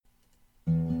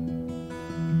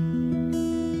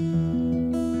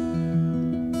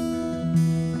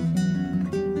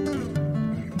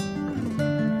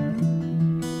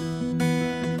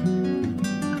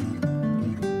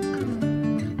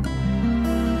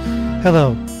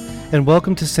Hello, and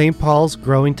welcome to St. Paul's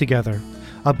Growing Together,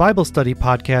 a Bible study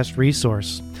podcast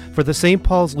resource for the St.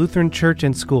 Paul's Lutheran Church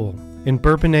and School in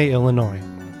Bourbonnais, Illinois.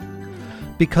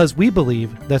 Because we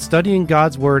believe that studying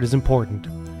God's Word is important,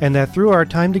 and that through our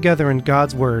time together in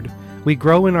God's Word, we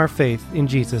grow in our faith in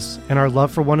Jesus and our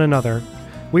love for one another,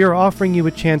 we are offering you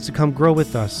a chance to come grow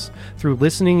with us through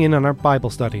listening in on our Bible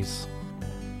studies.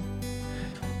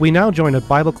 We now join a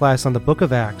Bible class on the Book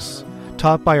of Acts,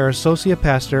 taught by our Associate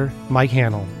Pastor, Mike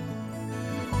Hannell.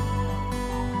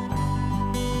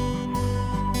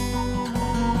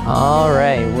 All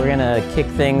right, we're gonna kick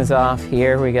things off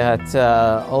here. We got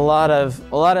a lot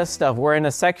of stuff. We're in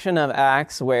a section of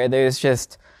Acts where there's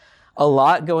just a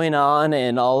lot going on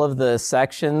in all of the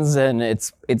sections, and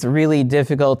it's really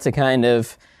difficult to kind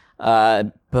of.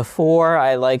 Before,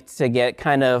 I like to get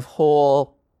kind of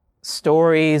whole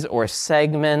stories or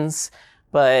segments,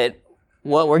 but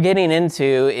what we're getting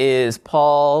into is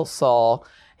Saul,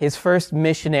 his first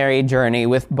missionary journey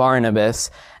with Barnabas,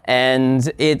 and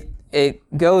it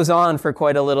goes on for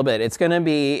quite a little bit. It's going to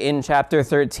be in chapter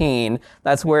 13.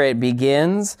 That's where it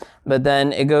begins, but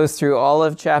then it goes through all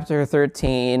of chapter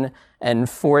 13 and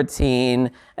 14,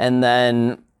 and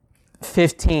then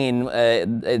 15.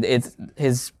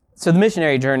 So the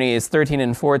missionary journey is 13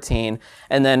 and 14,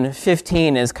 and then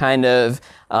 15 is kind of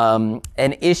an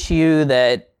issue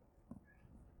that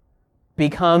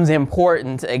becomes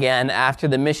important again after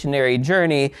the missionary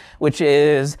journey, which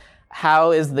is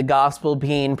how is the gospel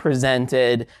being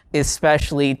presented,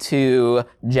 especially to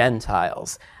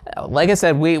Gentiles. Like I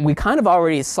said, we kind of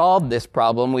already solved this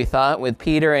problem, we thought, with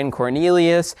Peter and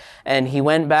Cornelius, and he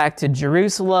went back to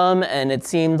Jerusalem, and it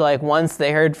seemed like once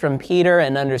they heard from Peter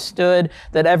and understood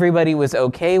that everybody was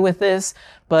okay with this,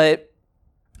 but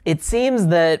it seems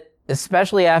that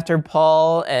especially after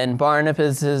Paul and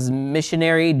Barnabas'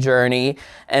 missionary journey,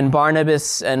 and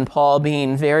Barnabas and Paul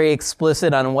being very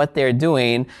explicit on what they're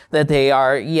doing, that they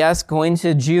are, yes, going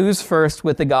to Jews first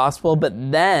with the gospel, but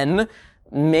then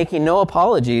making no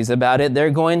apologies about it. They're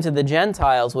going to the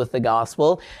Gentiles with the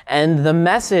gospel, and the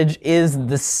message is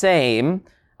the same.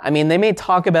 I mean, they may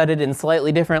talk about it in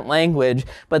slightly different language,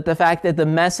 but the fact that the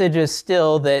message is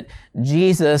still that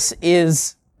Jesus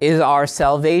is our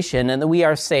salvation and that we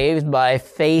are saved by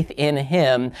faith in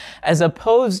him, as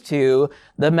opposed to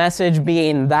the message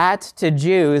being that to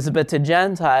Jews, but to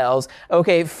Gentiles,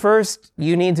 okay, first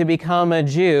you need to become a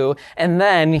Jew, and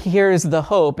then here's the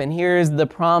hope and here's the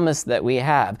promise that we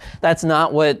have. That's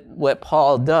not what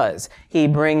Paul does. He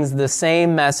brings the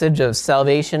same message of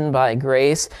salvation by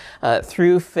grace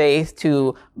through faith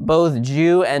to both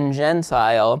Jew and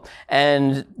Gentile,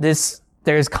 and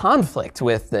there's conflict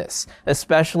with this,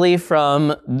 especially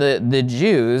from the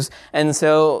Jews. And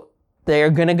so they're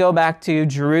going to go back to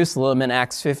Jerusalem in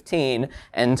Acts 15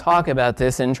 and talk about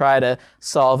this and try to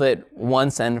solve it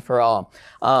once and for all.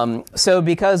 So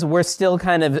because we're still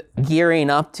kind of gearing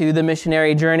up to the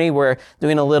missionary journey, we're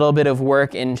doing a little bit of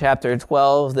work in chapter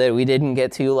 12 that we didn't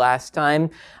get to last time.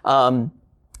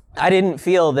 I didn't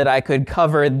feel that I could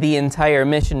cover the entire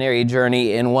missionary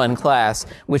journey in one class,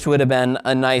 which would have been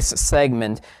a nice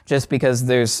segment, just because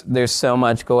there's so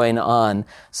much going on.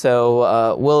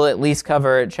 So we'll at least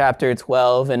cover chapter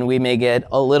 12, and we may get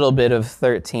a little bit of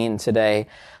 13 today,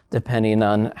 depending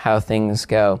on how things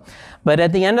go. But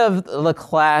at the end of the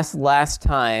class last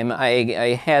time,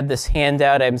 I had this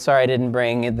handout. I'm sorry I didn't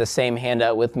bring the same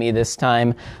handout with me this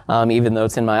time, even though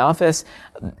it's in my office.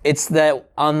 It's that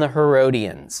on the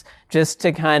Herodians, just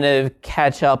to kind of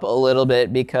catch up a little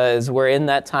bit, because we're in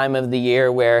that time of the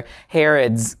year where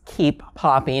Herods keep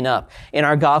popping up. In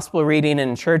our gospel reading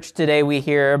in church today, we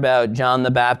hear about John the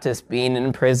Baptist being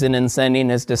in prison and sending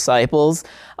his disciples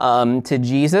to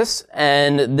Jesus.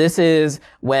 And this is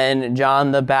when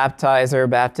John the Baptist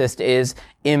is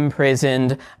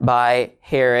imprisoned by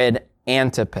Herod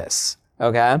Antipas.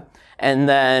 Okay? And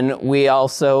then we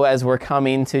also, as we're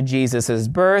coming to Jesus'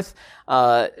 birth,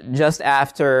 just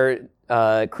after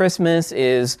Christmas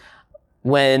is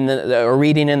when a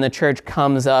reading in the church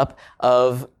comes up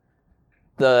of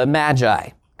the Magi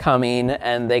coming,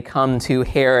 and they come to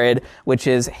Herod, which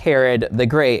is Herod the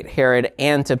Great, Herod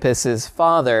Antipas's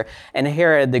father. And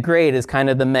Herod the Great is kind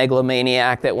of the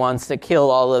megalomaniac that wants to kill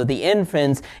all of the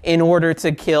infants in order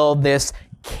to kill this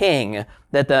king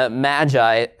that the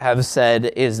Magi have said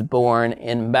is born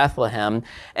in Bethlehem.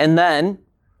 And then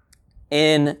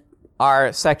in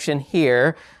our section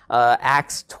here,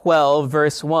 Acts 12,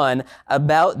 verse 1,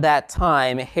 about that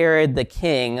time, Herod the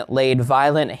king laid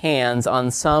violent hands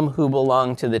on some who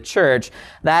belonged to the church.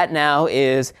 That now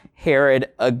is Herod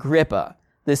Agrippa.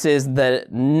 This is the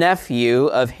nephew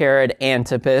of Herod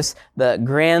Antipas, the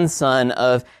grandson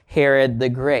of Herod the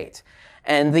Great.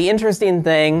 And the interesting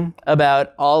thing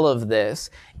about all of this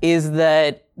is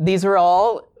that these are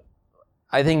all,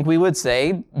 I think we would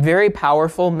say, very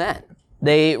powerful men.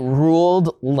 They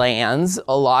ruled lands,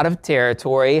 a lot of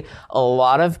territory, a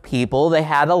lot of people. They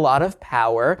had a lot of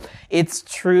power. It's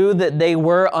true that they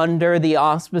were under the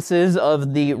auspices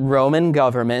of the Roman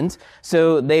government,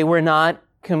 so they were not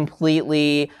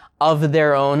completely of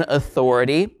their own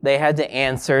authority. They had to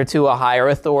answer to a higher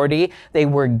authority. They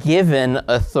were given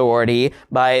authority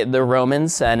by the Roman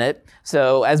Senate.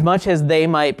 So as much as they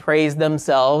might praise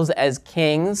themselves as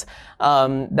kings,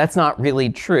 that's not really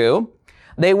true.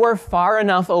 They were far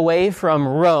enough away from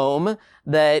Rome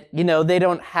that, they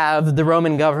don't have the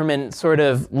Roman government sort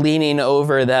of leaning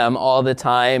over them all the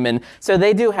time. And so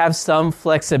they do have some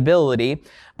flexibility.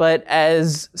 But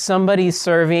as somebody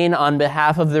serving on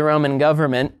behalf of the Roman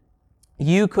government,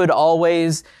 you could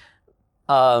always,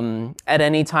 at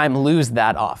any time, lose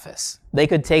that office. They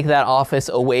could take that office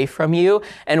away from you.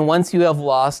 And once you have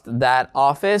lost that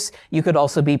office, you could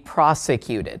also be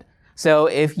prosecuted. So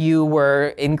if you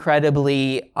were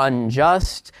incredibly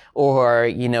unjust, or,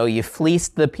 you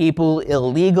fleeced the people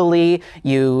illegally,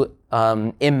 you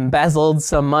embezzled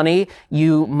some money,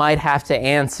 you might have to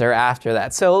answer after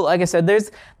that. So like I said,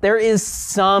 there is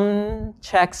some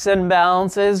checks and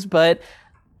balances, but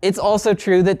it's also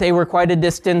true that they were quite a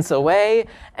distance away,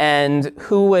 and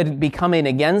who would be coming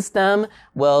against them?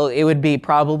 Well, it would be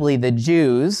probably the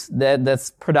Jews.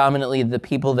 That's predominantly the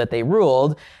people that they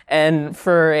ruled. And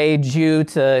for a Jew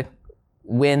to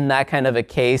win that kind of a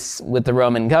case with the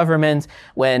Roman government,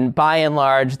 when by and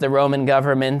large the Roman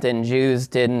government and Jews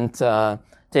didn't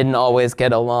always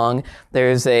get along,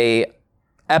 there's a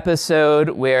episode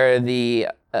where the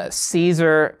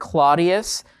Caesar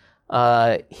Claudius,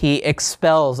 he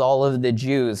expels all of the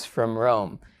Jews from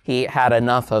Rome. He had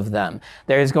enough of them.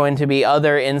 There's going to be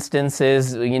other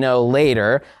instances,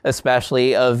 later,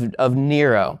 especially of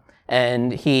Nero.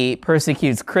 And he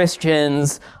persecutes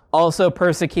Christians, also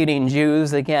persecuting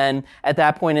Jews. Again, at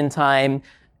that point in time,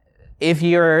 if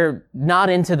you're not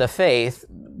into the faith,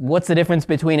 what's the difference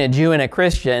between a Jew and a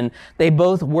Christian? They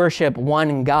both worship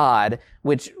one God,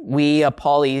 which we, a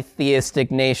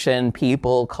polytheistic nation,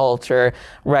 people, culture,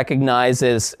 recognize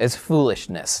as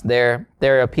foolishness. They're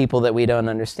a people that we don't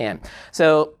understand.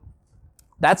 So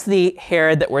that's the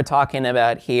Herod that we're talking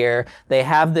about here. They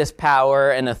have this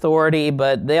power and authority,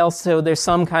 but there's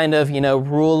some kind of,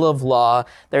 rule of law.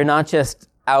 They're not just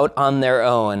out on their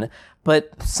own,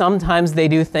 but sometimes they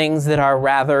do things that are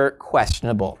rather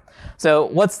questionable. So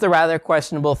what's the rather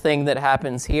questionable thing that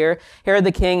happens here? Herod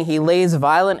the king, he lays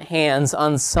violent hands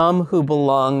on some who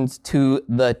belonged to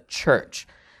the church.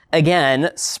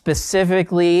 Again,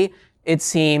 specifically, it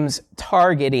seems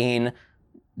targeting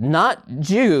not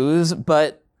Jews,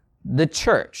 but the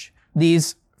church.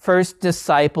 These first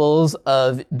disciples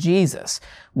of Jesus,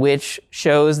 which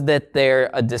shows that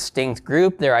they're a distinct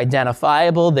group, they're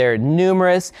identifiable, they're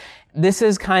numerous. This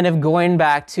is kind of going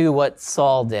back to what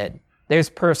Saul did. There's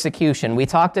persecution. We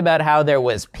talked about how there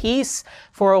was peace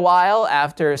for a while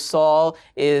after Saul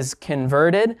is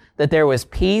converted, that there was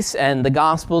peace and the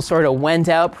gospel sort of went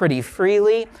out pretty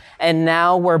freely. And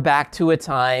now we're back to a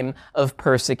time of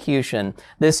persecution,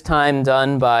 this time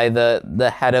done by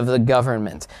the head of the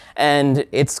government. And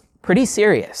it's pretty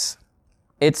serious.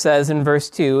 It says in verse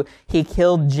 2, he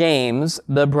killed James,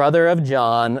 the brother of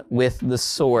John, with the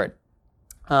sword.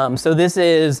 So this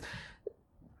is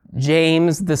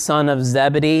James, the son of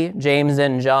Zebedee, James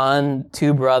and John,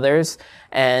 two brothers.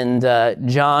 And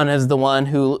John is the one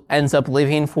who ends up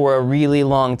living for a really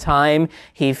long time.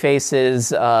 He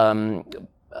faces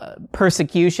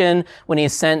persecution when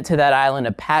he's sent to that island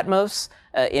of Patmos,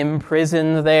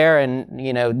 imprisoned there and,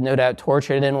 no doubt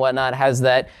tortured and whatnot, has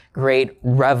that great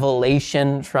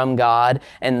revelation from God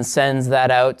and sends that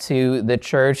out to the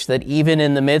church, that even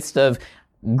in the midst of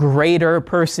greater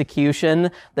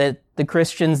persecution, that the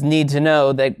Christians need to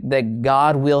know that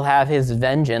God will have his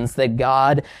vengeance, that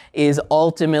God is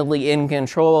ultimately in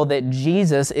control, that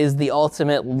Jesus is the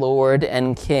ultimate Lord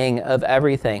and King of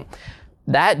everything.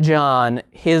 That John,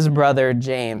 his brother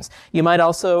James. You might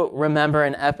also remember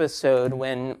an episode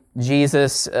when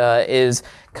Jesus is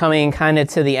coming kind of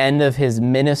to the end of his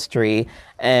ministry,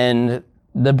 and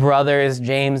the brothers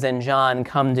James and John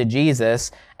come to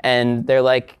Jesus, and they're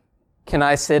like, can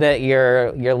I sit at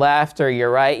your left or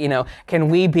your right? Can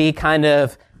we be kind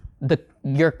of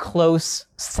your close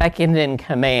second in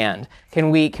command?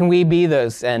 Can we be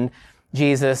those? And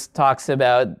Jesus talks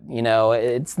about,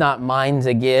 it's not mine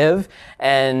to give.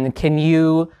 And can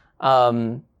you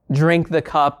drink the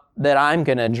cup that I'm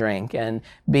going to drink and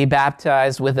be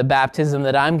baptized with the baptism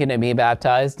that I'm going to be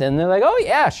baptized? And they're like, oh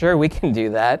yeah, sure, we can do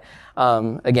that.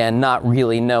 Again, not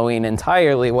really knowing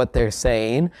entirely what they're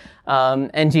saying.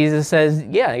 And Jesus says,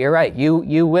 yeah, you're right,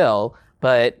 you will.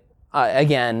 But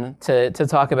again, to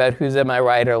talk about who's at my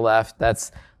right or left,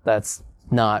 that's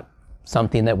not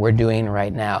something that we're doing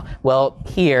right now. Well,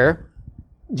 here,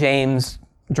 James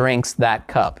drinks that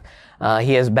cup.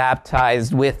 He is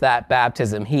baptized with that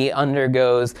baptism. He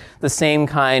undergoes the same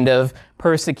kind of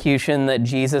persecution that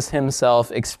Jesus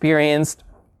himself experienced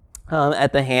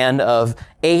at the hand of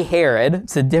a Herod.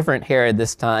 It's a different Herod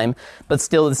this time, but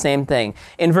still the same thing.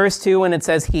 In verse 2, when it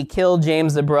says he killed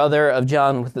James, the brother of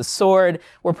John, with a sword,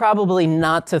 we're probably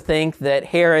not to think that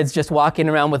Herod's just walking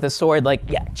around with a sword like,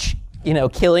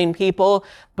 killing people,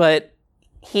 but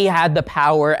he had the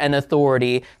power and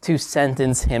authority to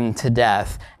sentence him to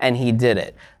death, and he did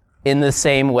it in the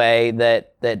same way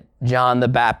that John the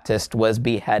Baptist was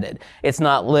beheaded. It's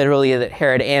not literally that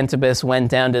Herod Antipas went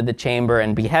down to the chamber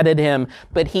and beheaded him,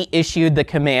 but he issued the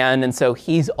command, and so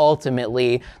he's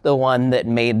ultimately the one that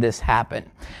made this happen.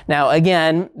 Now,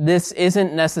 again, this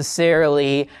isn't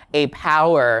necessarily a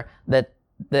power that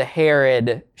the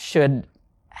Herod should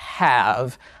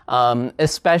have,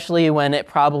 especially when it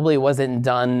probably wasn't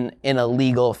done in a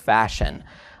legal fashion.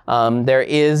 There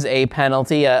is a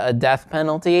penalty, a death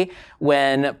penalty.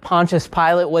 When Pontius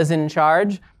Pilate was in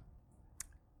charge,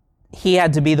 he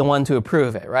had to be the one to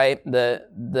approve it, right?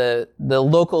 The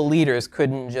local leaders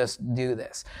couldn't just do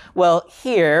this. Well,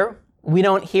 here, we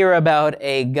don't hear about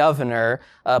a governor,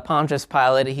 Pontius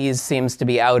Pilate. He seems to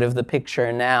be out of the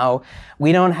picture now.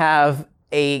 We don't have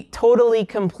a totally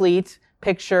complete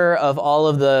picture of all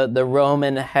of the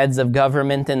Roman heads of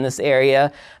government in this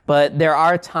area, but there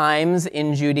are times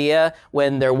in Judea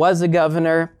when there was a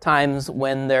governor, times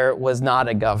when there was not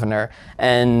a governor,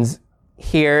 and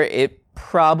here it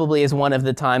probably is one of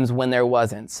the times when there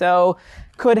wasn't. So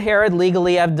could Herod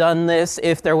legally have done this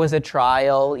if there was a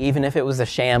trial, even if it was a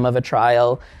sham of a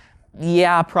trial?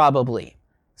 Yeah, probably.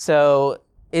 So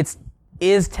it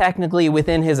is technically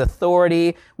within his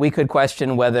authority. We could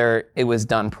question whether it was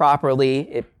done properly.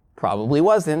 It probably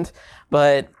wasn't,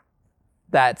 but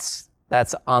that's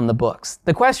on the books.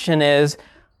 The question is,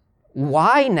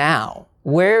 why now?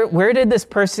 Where did this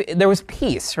person, there was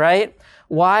peace, right?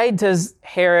 Why does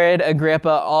Herod Agrippa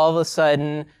all of a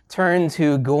sudden turn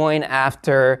to going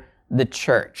after the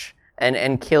church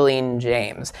and killing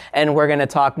James? And we're going to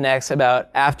talk next about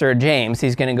after James,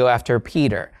 he's going to go after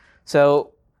Peter.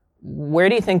 So where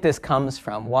do you think this comes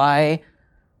from? Why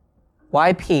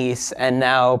peace and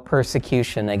now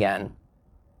persecution again?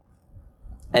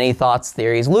 Any thoughts,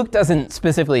 theories? Luke doesn't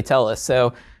specifically tell us,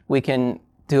 so we can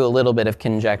do a little bit of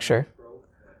conjecture.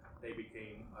 They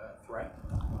became a threat?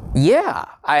 Yeah,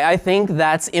 I think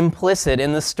that's implicit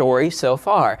in the story so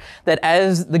far. That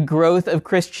as the growth of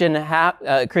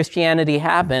Christianity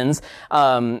happens,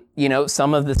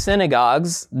 some of the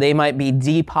synagogues, they might be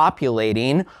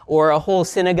depopulating, or a whole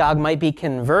synagogue might be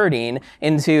converting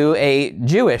into a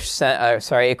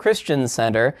Christian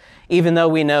center, even though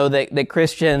we know that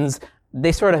Christians,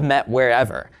 they sort of met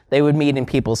wherever. They would meet in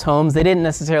people's homes. They didn't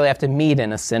necessarily have to meet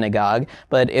in a synagogue,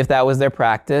 but if that was their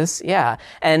practice, yeah.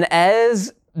 And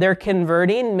as they're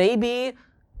converting, maybe,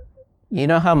 you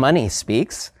know how money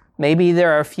speaks. Maybe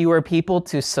there are fewer people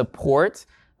to support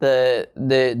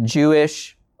the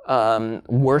Jewish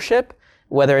worship,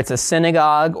 whether it's a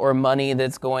synagogue or money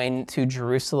that's going to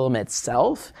Jerusalem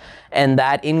itself, and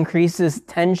that increases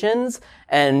tensions.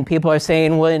 And people are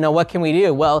saying, well, what can we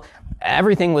do? Well,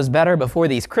 everything was better before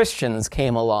these Christians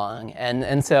came along,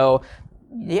 and so,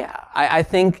 yeah, I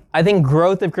think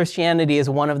growth of Christianity is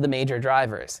one of the major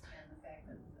drivers.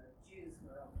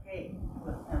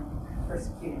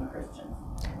 Persecuting Christians.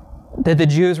 That the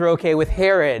Jews were okay with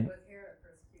Herod. With Herod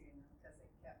persecuting because they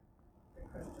kept the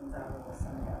Christians out of the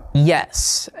synagogue.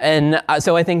 Yes, and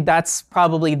so I think that's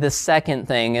probably the second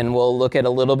thing, and we'll look at a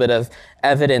little bit of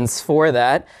evidence for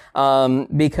that,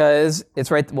 because it's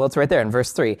right there in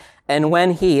verse 3. And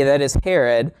when he, that is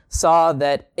Herod, saw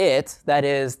that that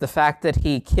is the fact that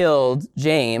he killed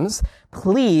James,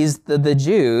 pleased the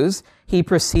Jews, he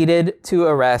proceeded to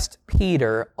arrest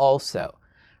Peter also.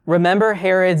 Remember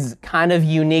Herod's kind of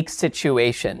unique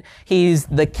situation. He's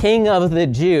the king of the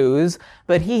Jews,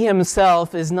 but he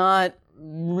himself is not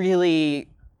really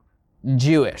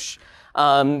Jewish.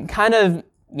 Kind of,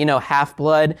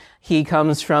 half-blood. He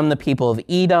comes from the people of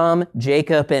Edom,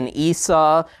 Jacob and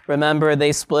Esau. Remember,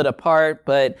 they split apart,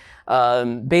 but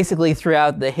basically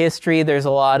throughout the history, there's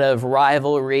a lot of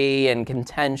rivalry and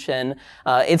contention.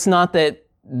 It's not that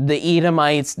the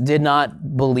Edomites did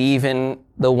not believe in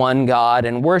the one God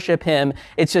and worship him.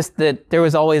 It's just that there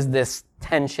was always this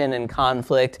tension and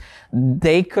conflict.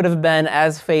 They could have been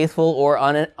as faithful or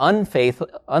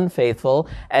unfaithful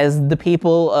as the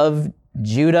people of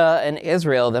Judah and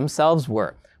Israel themselves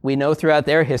were. We know throughout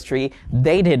their history,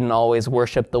 they didn't always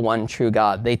worship the one true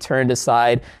God. They turned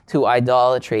aside to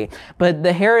idolatry. But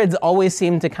the Herods always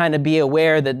seem to kind of be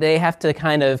aware that they have to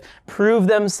kind of prove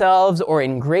themselves or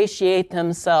ingratiate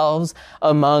themselves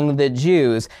among the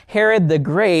Jews. Herod the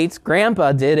Great,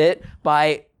 Grandpa, did it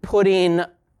by putting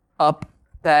up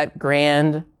that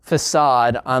grand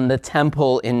facade on the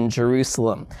temple in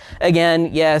Jerusalem.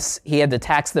 Again, yes, he had to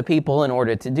tax the people in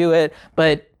order to do it,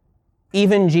 but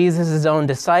even Jesus' own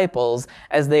disciples,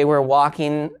 as they were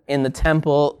walking in the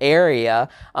temple area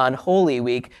on Holy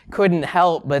Week, couldn't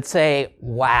help but say,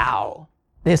 wow,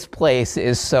 this place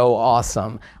is so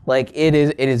awesome. Like, it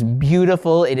is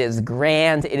beautiful, it is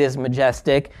grand, it is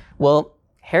majestic. Well,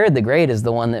 Herod the Great is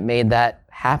the one that made that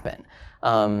happen.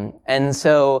 And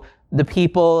so the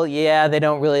people, yeah, they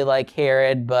don't really like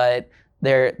Herod, but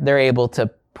they're able to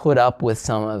put up with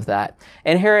some of that.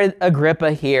 And Herod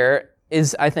Agrippa here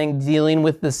is, I think, dealing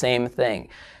with the same thing.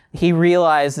 He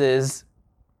realizes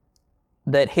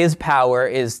that his power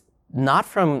is not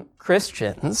from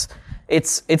Christians,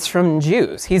 it's from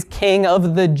Jews. He's king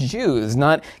of the Jews,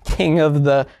 not king of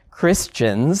the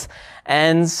Christians.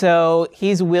 And so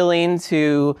he's willing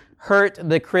to hurt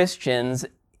the Christians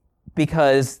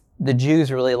because the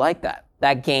Jews really like that.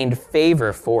 That gained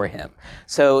favor for him.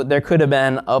 So there could have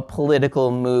been a political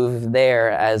move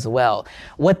there as well.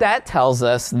 What that tells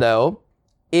us, though,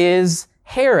 is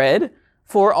Herod,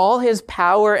 for all his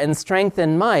power and strength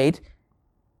and might,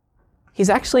 he's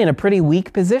actually in a pretty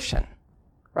weak position,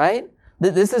 right?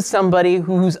 This is somebody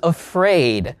who's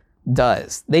afraid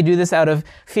does. They do this out of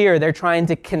fear. They're trying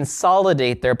to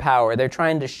consolidate their power. They're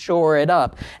trying to shore it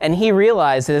up. And he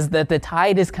realizes that the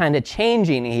tide is kind of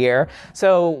changing here.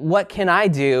 So what can I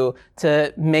do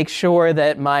to make sure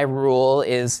that my rule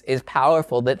is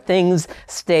powerful, that things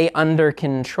stay under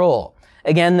control?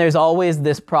 Again, there's always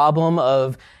this problem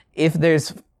of if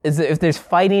there's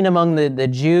fighting among the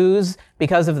Jews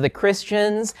because of the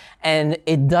Christians, and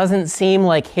it doesn't seem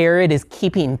like Herod is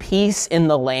keeping peace in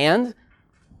the land,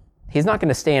 he's not going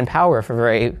to stay in power for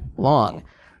very long,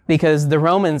 because the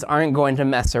Romans aren't going to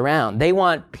mess around. They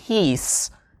want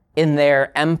peace in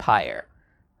their empire.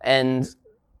 And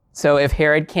so if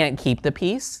Herod can't keep the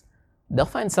peace, they'll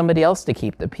find somebody else to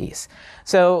keep the peace.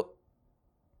 So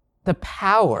the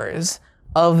powers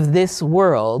of this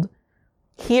world,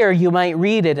 here you might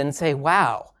read it and say,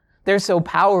 wow, they're so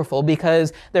powerful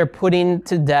because they're putting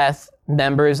to death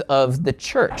members of the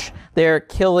church. They're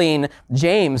killing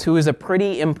James, who is a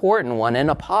pretty important one, an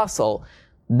apostle.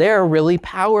 They're really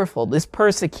powerful. This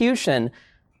persecution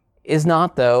is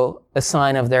not, though, a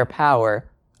sign of their power.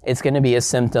 It's going to be a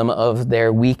symptom of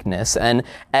their weakness. And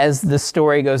as the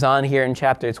story goes on here in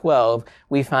chapter 12,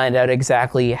 we find out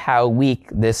exactly how weak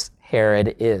this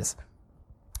Herod is.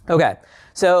 Okay,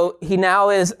 so he now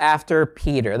is after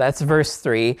Peter. That's verse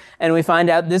 3. And we find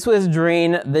out this was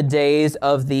during the days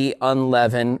of the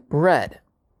unleavened bread.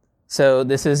 So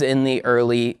this is in the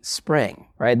early spring,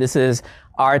 right? This is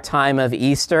our time of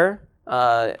Easter.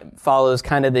 Follows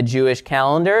kind of the Jewish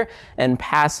calendar. And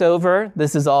Passover,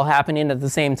 this is all happening at the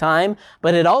same time.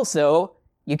 But it also,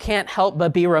 you can't help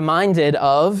but be reminded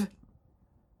of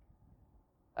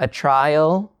a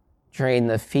trial during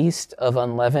the Feast of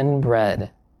Unleavened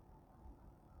Bread.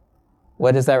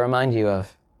 What does that remind you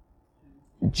of?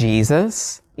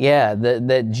 Jesus. Yeah,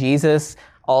 that Jesus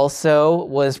also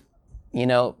was,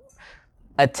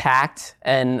 attacked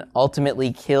and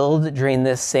ultimately killed during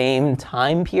this same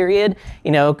time period.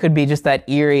 It could be just that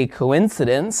eerie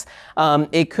coincidence.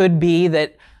 It could be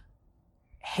that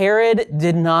Herod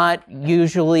did not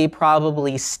usually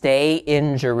probably stay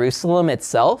in Jerusalem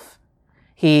itself.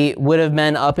 He would have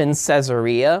been up in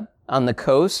Caesarea on the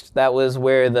coast. That was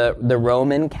where the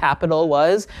Roman capital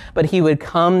was. But he would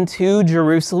come to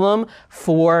Jerusalem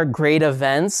for great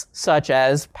events such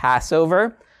as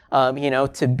Passover,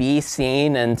 to be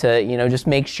seen and to, just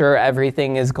make sure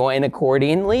everything is going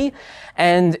accordingly.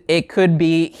 And it could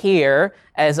be here,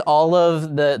 as all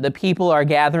of the people are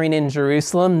gathering in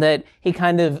Jerusalem, that he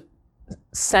kind of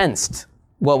sensed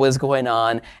what was going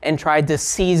on and tried to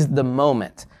seize the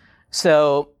moment.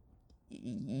 So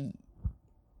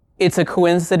it's a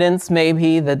coincidence,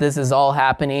 maybe, that this is all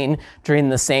happening during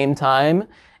the same time.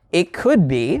 It could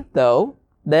be, though,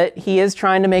 that he is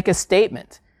trying to make a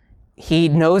statement. He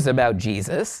knows about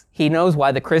Jesus. He knows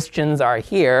why the Christians are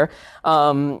here.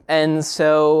 And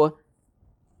so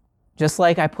just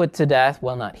like I put to death,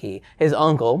 well, not he, his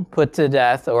uncle put to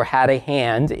death or had a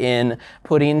hand in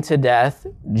putting to death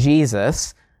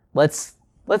Jesus, let's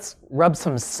rub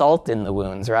some salt in the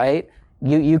wounds, right?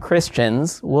 You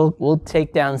Christians, we'll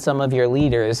take down some of your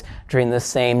leaders during the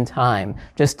same time,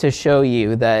 just to show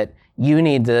you that you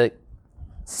need to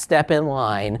step in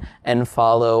line and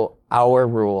follow our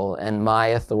rule and my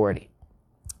authority.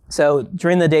 So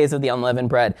during the days of the unleavened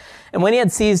bread, and when he had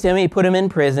seized him, he put him in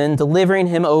prison, delivering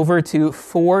him over to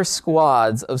 4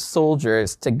 squads of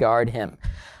soldiers to guard him.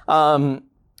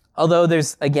 Although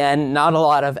there's, again, not a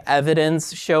lot of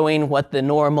evidence showing what the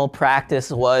normal practice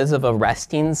was of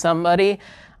arresting somebody,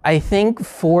 I think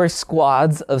 4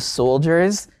 squads of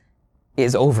soldiers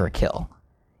is overkill.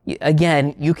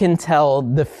 Again, you can tell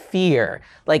the fear.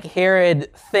 Like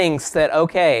Herod thinks that,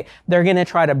 okay, they're going to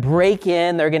try to break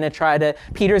in,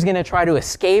 Peter's going to try to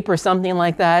escape or something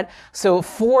like that. So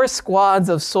 4 squads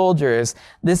of soldiers,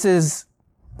 this is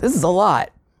a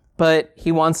lot. But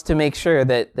he wants to make sure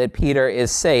that Peter is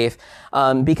safe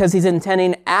because he's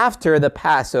intending after the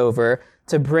Passover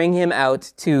to bring him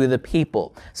out to the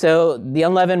people. So the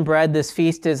unleavened bread, this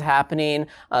feast is happening.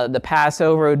 The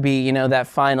Passover would be, that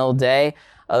final day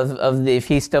of the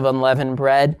Feast of Unleavened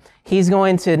Bread. He's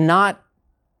going to not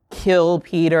kill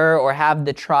Peter or have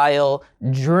the trial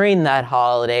during that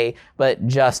holiday, but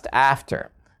just after.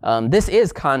 This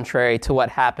is contrary to what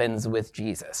happens with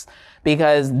Jesus,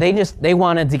 because they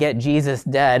wanted to get Jesus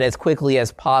dead as quickly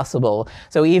as possible.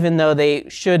 So even though they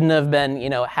shouldn't have been,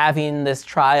 having this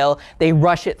trial, they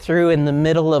rush it through in the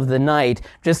middle of the night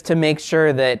just to make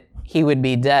sure that he would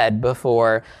be dead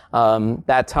before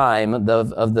that time of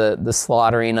the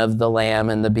slaughtering of the lamb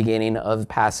and the beginning of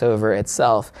Passover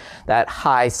itself, that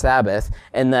high Sabbath.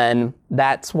 And then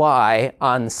that's why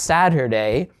on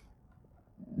Saturday,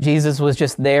 Jesus was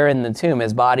just there in the tomb.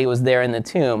 His body was there in the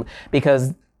tomb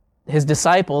because his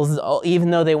disciples, even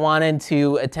though they wanted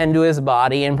to attend to his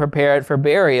body and prepare it for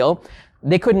burial,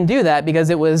 they couldn't do that because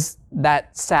it was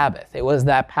that Sabbath. It was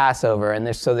that Passover,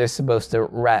 and so they're supposed to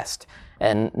rest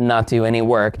and not do any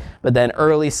work. But then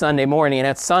early Sunday morning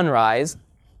at sunrise,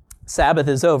 Sabbath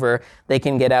is over, they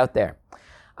can get out there.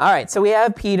 All right, so we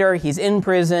have Peter. He's in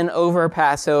prison over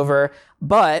Passover,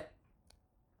 but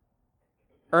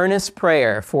earnest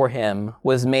prayer for him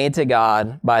was made to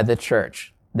God by the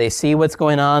church. They see what's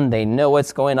going on, they know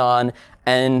what's going on,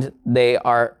 and they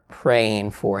are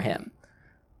praying for him.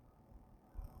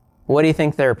 What do you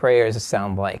think their prayers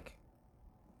sound like?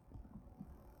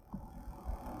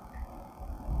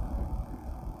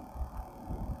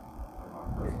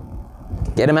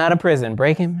 Get him out of prison,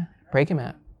 break him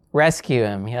out, rescue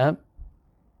him, yep.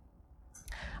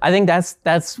 I think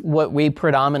that's what we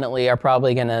predominantly are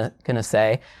probably gonna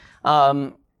say.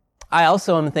 I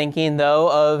also am thinking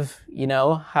though of,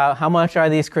 how much are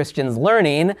these Christians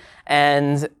learning?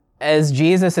 And as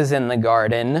Jesus is in the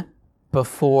garden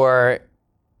before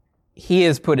he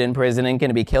is put in prison and going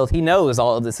to be killed, he knows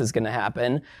all of this is going to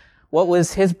happen. What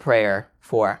was his prayer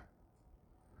for?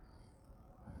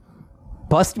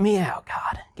 Bust me out,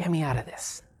 God. Get me out of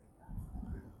this.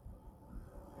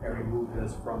 And remove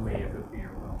this from me if it be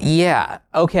your will. Yeah,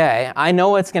 okay. I know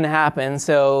what's going to happen.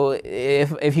 So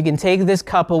if you can take this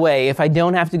cup away, if I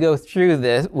don't have to go through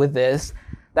this with this,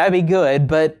 that'd be good.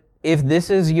 But if this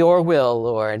is your will,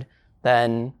 Lord,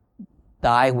 then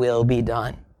thy will be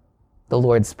done. The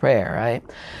Lord's Prayer, right?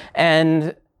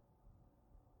 And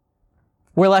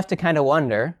we're left to kind of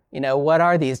wonder, what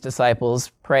are these disciples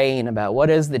praying about? What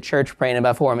is the church praying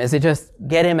about for him? Is it just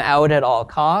get him out at all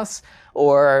costs?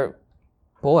 Or,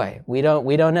 boy, we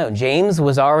don't know. James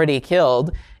was already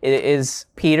killed. Is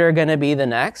Peter going to be the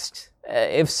next?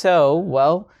 If so,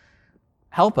 well,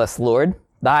 help us, Lord.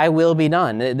 Thy will be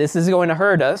done. This is going to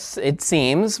hurt us, it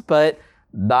seems, but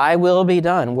thy will be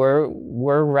done. We're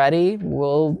ready.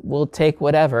 We'll take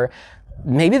whatever.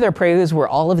 Maybe their prayers were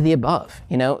all of the above.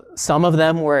 Some of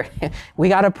them were, we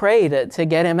got to pray to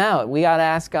get him out. We got to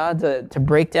ask God to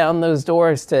break down those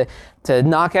doors, to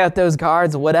knock out those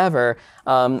guards, whatever.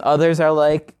 Others are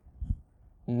like,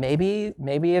 maybe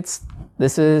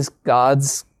this is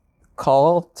God's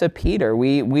call to Peter.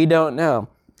 We don't know.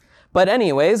 But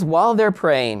anyways, while they're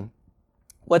praying,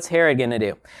 what's Herod going to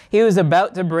do? He was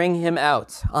about to bring him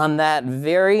out. On that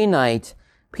very night,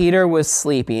 Peter was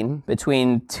sleeping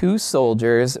between 2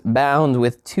 soldiers bound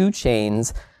with 2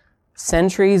 chains.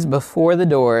 Sentries before the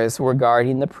doors were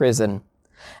guarding the prison.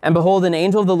 And behold, an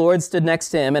angel of the Lord stood next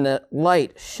to him, and a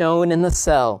light shone in the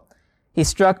cell. He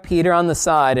struck Peter on the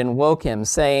side and woke him,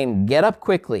 saying, "Get up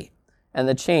quickly." And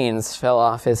the chains fell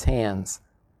off his hands.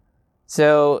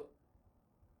 So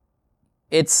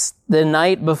it's the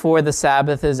night before the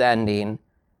Sabbath is ending.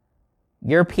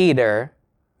 you're Peter,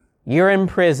 you're in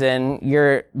prison,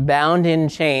 you're bound in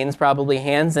chains, probably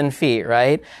hands and feet,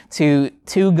 right? To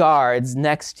 2 guards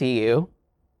next to you.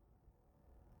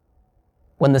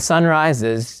 When the sun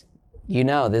rises, you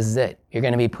know this is it. You're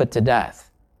going to be put to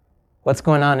death. What's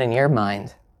going on in your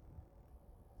mind?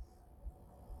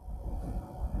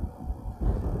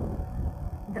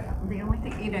 The only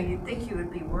thing, you'd think you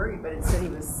would be worried, but it said he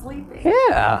was sleeping.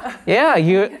 Yeah.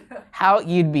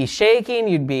 You'd be shaking.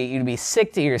 You'd be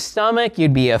sick to your stomach.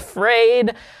 You'd be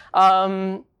afraid.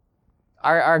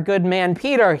 Our good man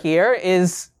Peter here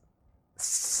is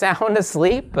sound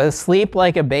asleep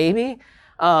like a baby.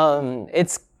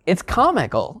 It's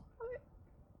comical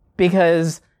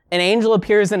because an angel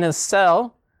appears in his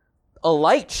cell. A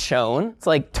light shone. It's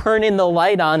like turning the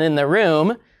light on in the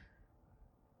room.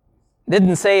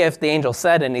 Didn't say if the angel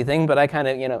said anything, but I kind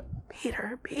of,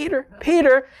 Peter,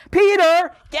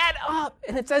 get up.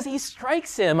 And it says he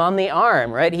strikes him on the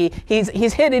arm, right?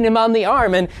 He's hitting him on the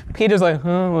arm, and Peter's like,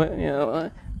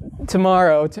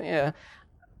 tomorrow.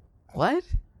 What?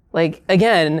 Like,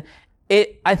 again,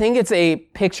 I think it's a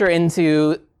picture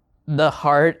into the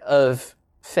heart of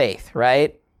faith,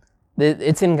 right?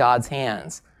 It's in God's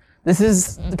hands. This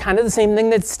is kind of the same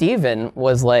thing that Stephen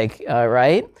was like,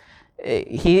 right?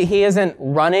 He isn't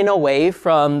running away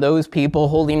from those people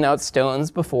holding out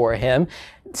stones before him.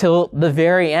 Till the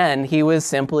very end, he was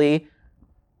simply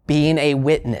being a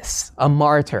witness, a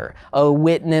martyr, a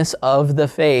witness of the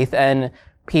faith. And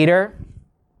Peter,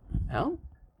 well,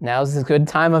 now's as good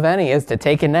time of any is to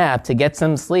take a nap, to get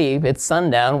some sleep. It's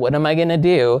sundown. What am I going to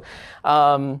do?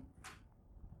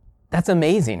 That's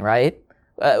amazing, right?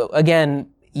 Again,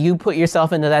 you put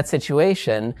yourself into that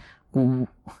situation.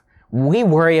 We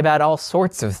worry about all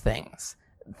sorts of things.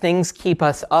 Things keep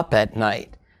us up at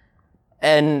night.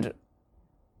 And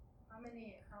How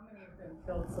many have been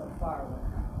killed so far?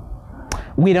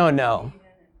 We don't know.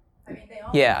 They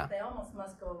almost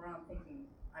must go around thinking,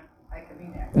 I could be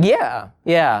next.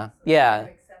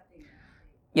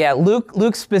 Yeah,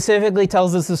 Luke specifically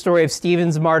tells us the story of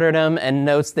Stephen's martyrdom and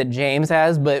notes that James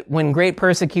has, but when great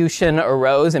persecution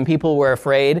arose and people were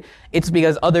afraid, it's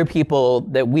because other people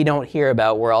that we don't hear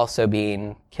about were also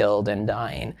being killed and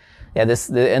dying.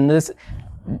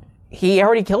 He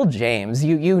already killed James.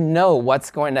 You know what's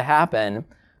going to happen,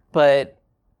 but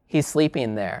he's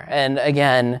sleeping there. And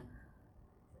again,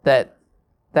 that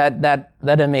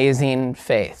amazing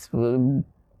faith.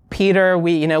 Peter,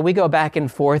 we go back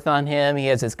and forth on him. He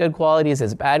has his good qualities,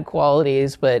 his bad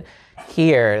qualities, but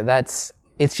here,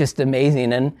 it's just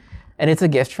amazing, and it's a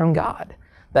gift from God.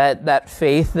 That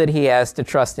faith that he has to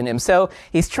trust in him. So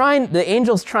the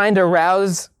angel's trying to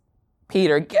rouse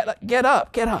Peter, get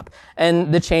up.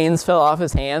 And the chains fell off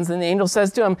his hands, and the angel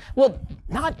says to him, well,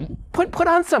 put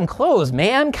on some clothes,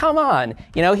 man, come on.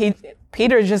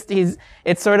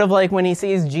 It's sort of like when he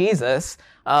sees Jesus,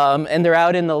 and they're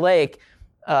out in the lake,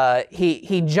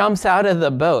 he jumps out of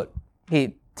the boat.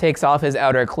 He takes off his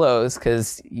outer clothes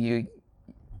because you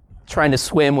trying to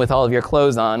swim with all of your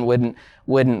clothes on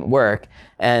wouldn't work.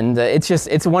 And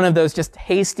it's one of those just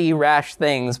hasty, rash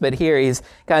things. But here he's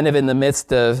kind of in the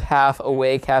midst of half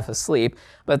awake, half asleep.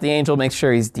 But the angel makes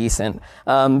sure he's decent.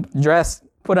 Dress,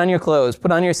 put on your clothes,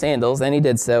 put on your sandals. And he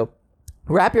did so.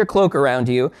 Wrap your cloak around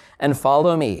you and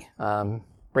follow me.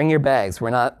 Bring your bags. We're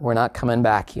not coming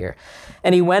back here.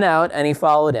 And he went out and he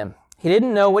followed him. He did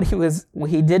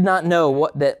not know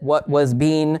what was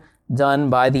being done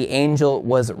by the angel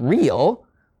was real,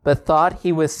 but thought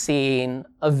he was seeing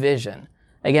a vision.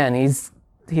 Again,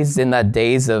 he's in that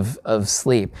daze of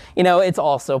sleep. It's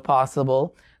also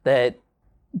possible that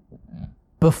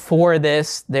before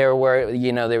this, there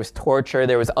was torture,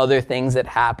 there was other things that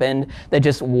happened that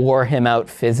just wore him out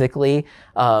physically.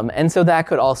 And so that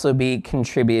could also be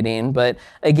contributing. But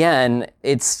again,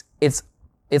 it's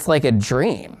like a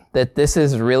dream that this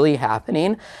is really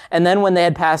happening. And then when they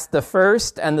had passed the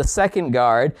first and the second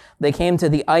guard, they came to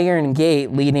the iron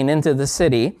gate leading into the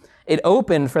city. It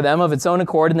opened for them of its own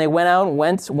accord, and they went out and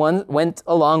went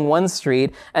along one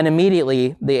street, and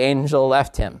immediately the angel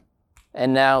left him.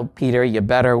 And now, Peter, you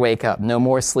better wake up. No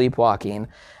more sleepwalking.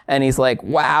 And he's like,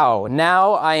 wow,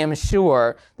 now I am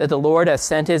sure that the Lord has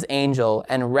sent his angel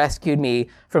and rescued me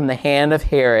from the hand of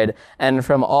Herod and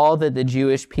from all that the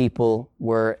Jewish people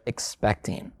were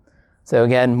expecting. So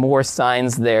again, more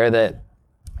signs there that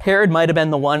Herod might have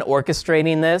been the one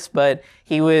orchestrating this, but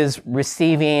he was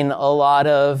receiving a lot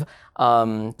of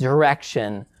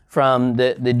direction from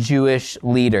the Jewish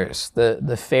leaders,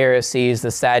 the Pharisees,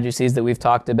 the Sadducees that we've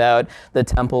talked about, the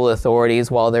temple authorities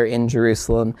while they're in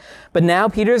Jerusalem. But now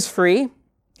Peter's free.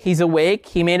 He's awake.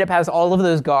 He made it past all of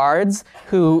those guards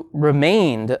who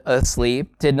remained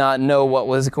asleep, did not know what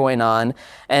was going on.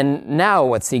 And now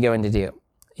what's he going to do?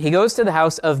 He goes to the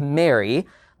house of Mary,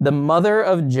 the mother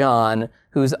of John,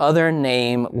 whose other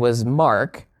name was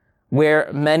Mark, where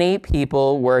many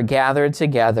people were gathered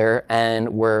together and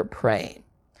were praying.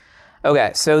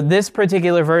 Okay, so this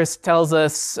particular verse tells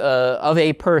us of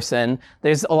a person.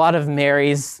 There's a lot of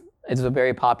Marys. It's a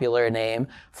very popular name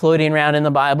floating around in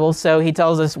the Bible. So he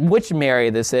tells us which Mary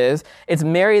this is. It's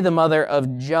Mary, the mother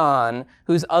of John,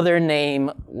 whose other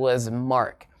name was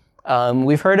Mark.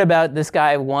 We've heard about this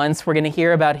guy once. We're going to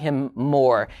hear about him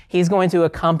more. He's going to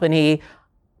accompany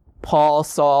Paul,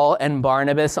 Saul, and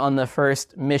Barnabas on the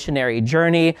first missionary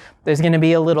journey. There's going to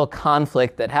be a little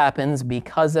conflict that happens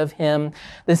because of him.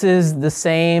 This is the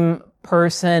same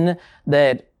person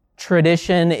that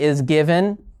tradition is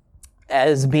given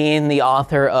as being the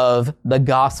author of the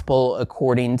Gospel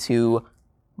according to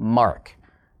Mark.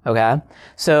 Okay?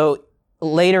 So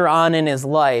later on in his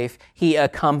life, he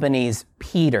accompanies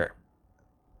Peter.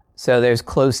 So there's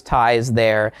close ties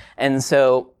there. And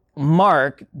so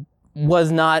Mark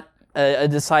was not a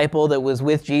disciple that was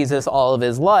with Jesus all of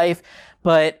his life,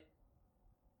 but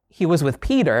he was with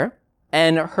Peter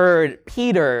and heard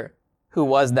Peter, who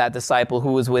was that disciple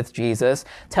who was with Jesus,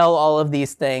 tell all of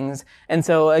these things. And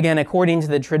so again, according to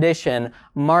the tradition,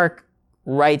 Mark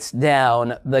writes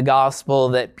down the gospel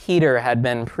that Peter had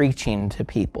been preaching to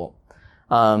people.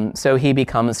 So he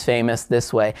becomes famous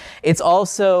this way. It's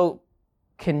also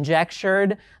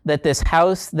conjectured that this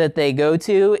house that they go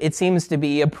to, it seems to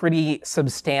be a pretty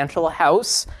substantial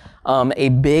house, a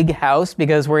big house,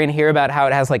 because we're going to hear about how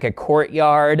it has like a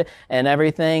courtyard and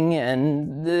everything,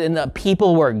 and the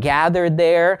people were gathered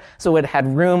there, so it had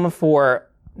room for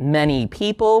many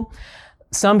people.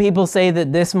 Some people say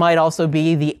that this might also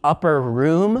be the upper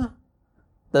room,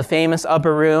 the famous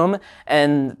upper room,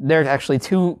 and there's actually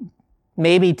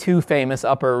maybe two famous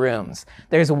upper rooms.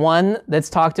 There's one that's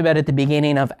talked about at the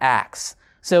beginning of Acts.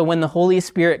 So when the Holy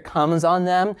Spirit comes on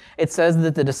them, it says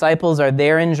that the disciples are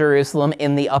there in Jerusalem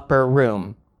in the upper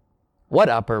room. What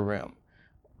upper room?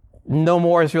 No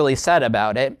more is really said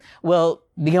about it. Well,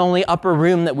 the only upper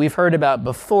room that we've heard about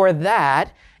before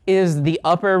that is the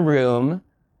upper room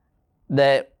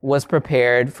that was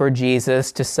prepared for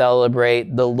Jesus to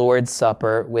celebrate the Lord's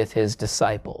Supper with his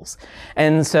disciples.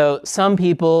 And so some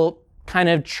people kind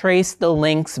of trace the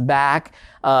links back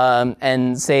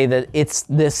and say that it's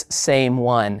this same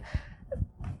one.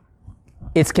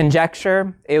 It's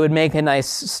conjecture. It would make a nice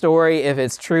story if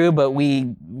it's true, but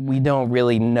we don't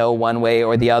really know one way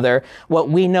or the other. What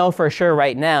we know for sure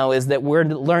right now is that we're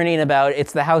learning about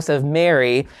it's the house of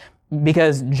Mary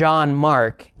because John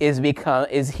Mark he's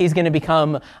going to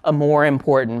become a more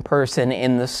important person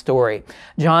in the story.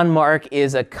 John Mark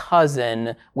is a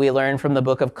cousin, we learn from the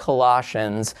book of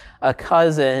Colossians, a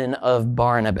cousin of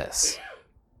Barnabas.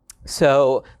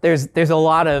 So there's a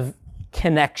lot of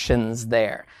connections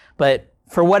there. But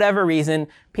for whatever reason,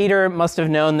 Peter must have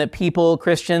known that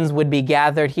Christians would be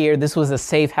gathered here. This was a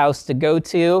safe house to go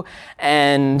to,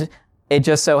 and it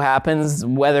just so happens,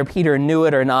 whether Peter knew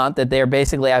it or not, that they're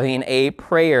basically having a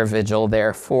prayer vigil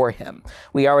there for him.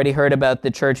 We already heard about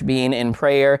the church being in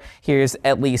prayer. Here's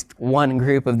at least one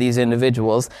group of these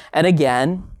individuals. And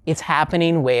again, it's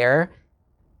happening where?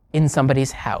 In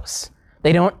somebody's house.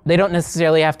 They don't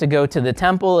necessarily have to go to the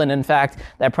temple, and in fact,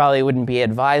 that probably wouldn't be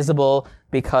advisable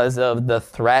because of the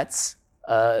threats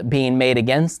being made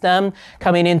against them.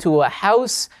 Coming into a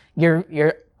house,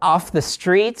 you're off the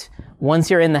street.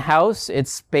 Once you're in the house,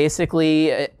 it's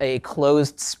basically a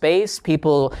closed space.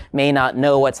 People may not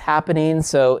know what's happening,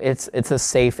 so it's a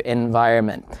safe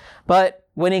environment. But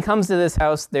when he comes to this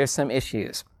house, there's some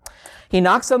issues. He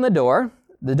knocks on the door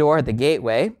at the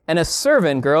gateway, and a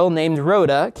servant girl named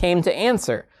Rhoda came to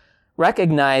answer.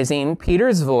 Recognizing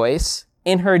Peter's voice,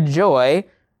 in her joy,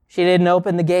 she didn't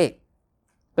open the gate.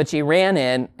 But she ran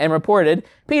in and reported,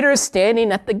 "Peter is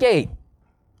standing at the gate."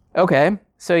 Okay,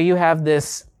 so you have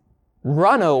this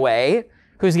runaway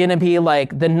who's going to be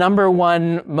like the number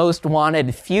one most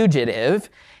wanted fugitive.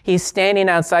 He's standing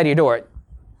outside your door.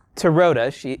 To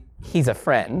Rhoda, he's a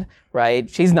friend, right?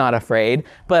 She's not afraid,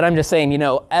 but I'm just saying,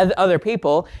 other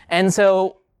people. And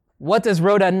so what does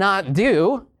Rhoda not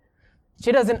do?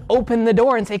 She doesn't open the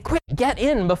door and say, "Quick, get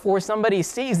in before somebody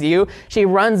sees you." She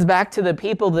runs back to the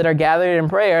people that are gathered in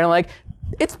prayer and like,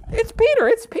 it's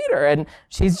Peter. And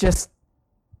she's just,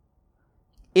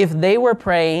 if they were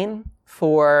praying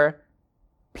for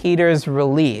Peter's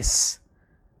release,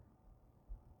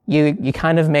 you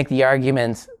kind of make the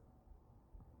argument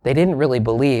they didn't really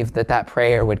believe that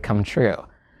prayer would come true.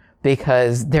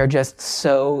 because they're just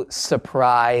so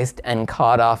surprised and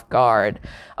caught off guard.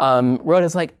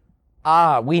 Rhoda's like,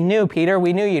 we knew, Peter,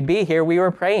 we knew you'd be here. We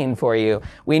were praying for you.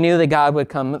 We knew that God would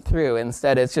come through.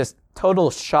 Instead, it's just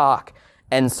total shock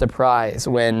and surprise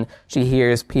when she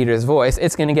hears Peter's voice.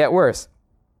 It's going to get worse,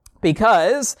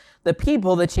 because the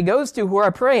people that she goes to who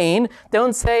are praying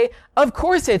don't say, of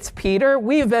course it's Peter,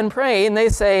 we've been praying. They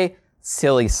say,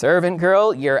 silly servant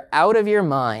girl, you're out of your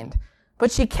mind.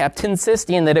 But she kept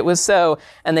insisting that it was so,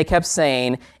 and they kept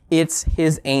saying, it's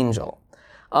his angel.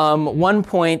 One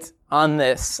point on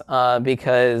this,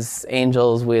 because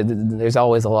angels, there's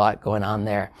always a lot going on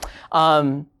there.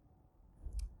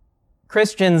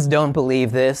 Christians don't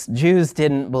believe this. Jews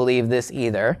didn't believe this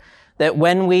either, that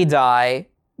when we die,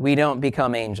 we don't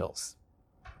become angels.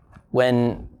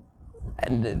 And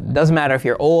it doesn't matter if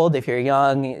you're old, if you're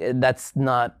young, that's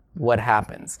not what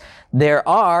happens. There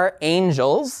are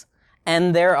angels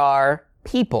and there are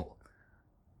people.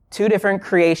 Two different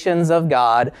creations of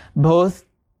God, both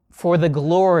for the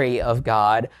glory of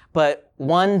God, but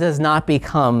one does not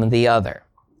become the other.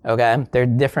 Okay? They're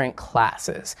different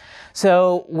classes.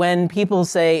 So when people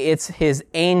say it's his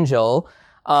angel,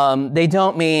 they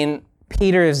don't mean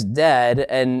Peter's dead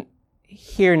and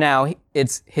here now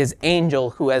it's his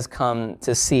angel who has come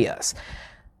to see us.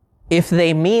 If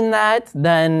they mean that,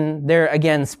 then they're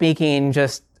again speaking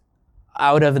just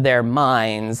out of their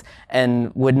minds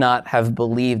and would not have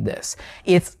believed this.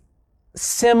 It's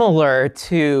similar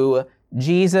to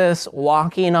Jesus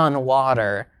walking on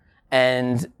water,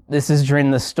 and this is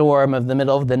during the storm of the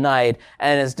middle of the night,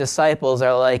 and his disciples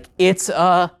are like, it's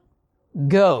a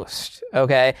ghost,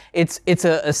 okay? It's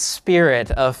a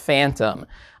spirit, a phantom.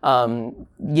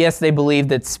 Yes, they believe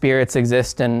that spirits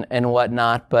exist and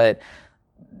whatnot, but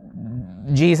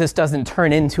Jesus doesn't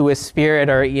turn into a spirit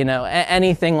or,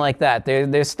 anything like that.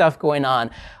 There's stuff going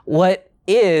on. What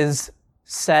is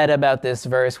said about this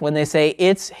verse when they say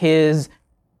it's his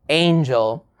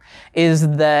angel is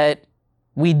that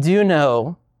we do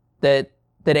know that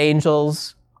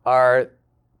angels are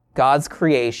God's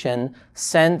creation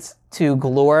sent to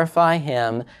glorify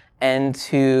him and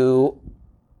to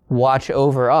watch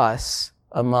over us,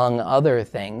 among other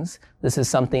things. This is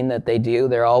something that they do.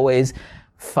 They're always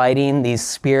fighting these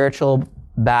spiritual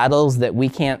battles that we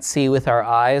can't see with our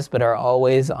eyes, but are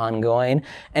always ongoing.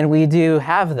 And we do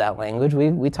have that language.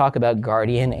 We talk about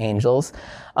guardian angels.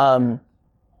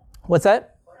 What's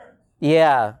that?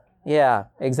 Yeah,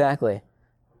 exactly.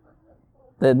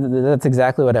 That's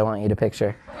exactly what I want you to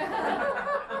picture.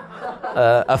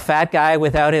 A fat guy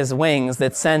without his wings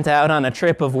that's sent out on a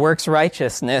trip of works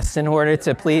righteousness in order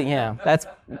to please. Yeah, that's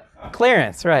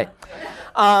Clarence, right?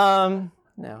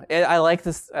 No, I like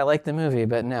this. I like the movie,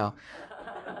 but no.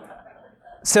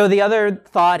 So the other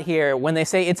thought here, when they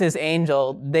say it's his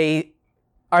angel, they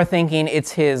are thinking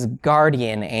it's his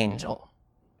guardian angel,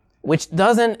 which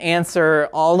doesn't answer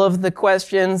all of the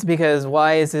questions, because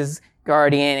why is his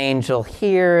guardian angel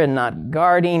here and not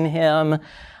guarding him?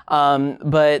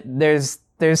 But there's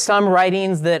some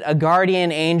writings that a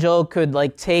guardian angel could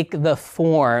take the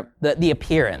form, the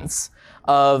appearance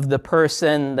of the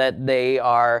person that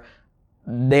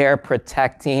they're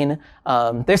protecting.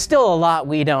 There's still a lot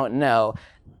we don't know.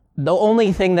 The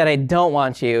only thing that I don't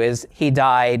want you is he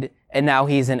died and now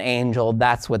he's an angel.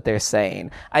 That's what they're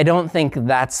saying. I don't think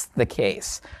that's the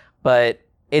case, but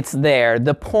it's there.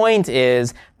 The point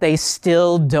is they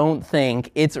still don't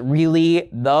think it's really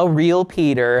the real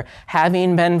Peter,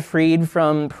 having been freed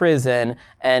from prison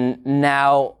and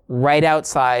now right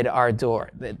outside our door.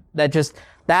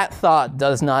 That thought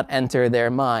does not enter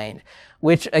their mind,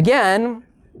 which again,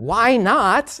 why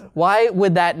not? Why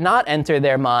would that not enter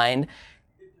their mind?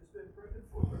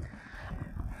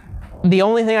 The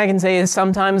only thing I can say is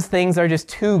sometimes things are just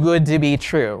too good to be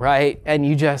true, right? And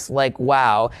you just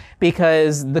wow.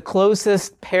 Because the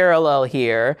closest parallel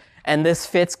here, and this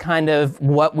fits kind of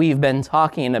what we've been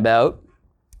talking about,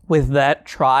 with that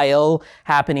trial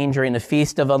happening during the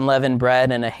Feast of Unleavened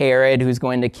Bread and a Herod who's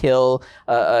going to kill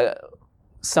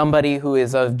somebody who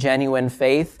is of genuine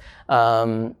faith.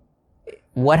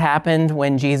 What happened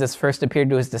when Jesus first appeared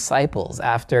to his disciples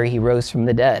after he rose from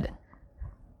the dead?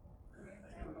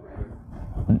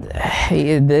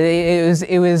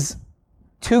 It was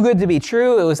too good to be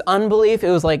true. It was unbelief. It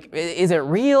was is it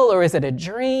real or is it a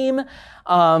dream?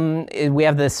 We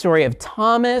have the story of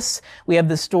Thomas. We have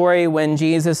the story when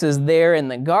Jesus is there in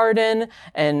the garden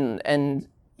and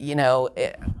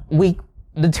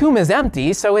the tomb is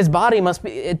empty, so his body must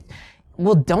be...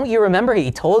 Well, don't you remember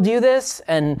he told you this?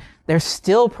 And they're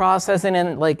still processing,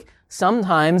 and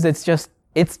sometimes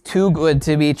it's too good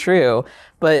to be true.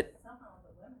 But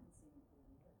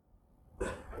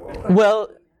Well,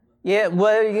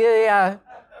 yeah.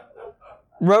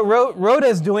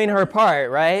 Rhoda's doing her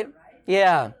part, right?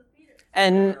 Yeah.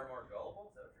 And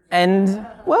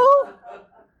well,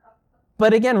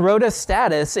 but again, Rhoda's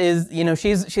status is,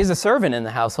 she's a servant in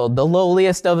the household, the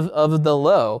lowliest of the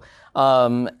low.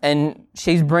 And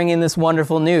she's bringing this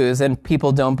wonderful news and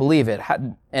people don't believe it.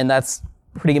 And that's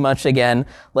pretty much, again,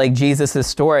 like Jesus'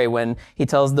 story when he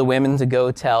tells the women to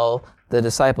go tell the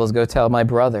disciples, go tell my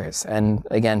brothers. And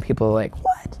again, people are like,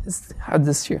 what? How'd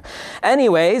this true?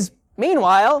 Anyways,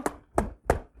 meanwhile,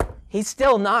 he's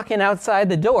still knocking outside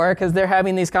the door because they're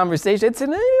having these conversations.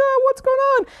 And what's going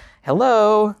on?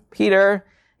 Hello, Peter.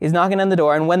 He's knocking on the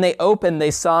door. And when they opened,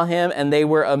 they saw him and they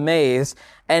were amazed.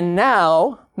 And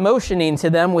now, motioning to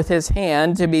them with his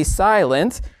hand to be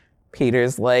silent,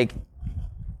 Peter's like,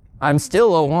 I'm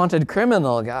still a wanted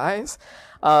criminal, guys.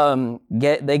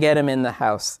 They get him in the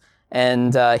house.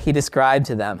 And he described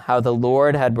to them how the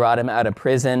Lord had brought him out of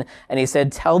prison. And he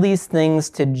said, tell these things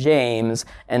to James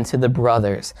and to the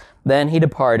brothers. Then he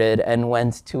departed and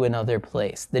went to another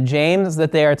place. The James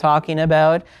that they are talking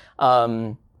about,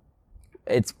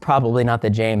 it's probably not the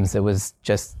James that was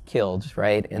just killed,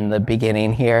 right, in the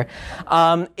beginning here.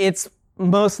 It's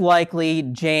most likely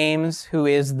James, who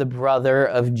is the brother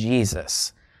of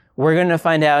Jesus. We're going to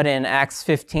find out in Acts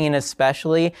 15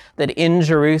 especially that in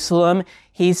Jerusalem,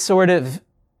 he sort of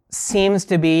seems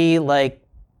to be like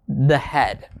the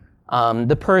head,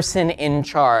 the person in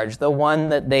charge, the one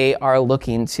that they are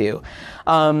looking to,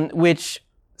 which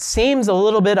seems a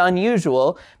little bit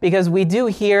unusual because we do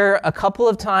hear a couple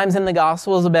of times in the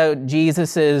Gospels about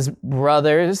Jesus's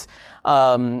brothers,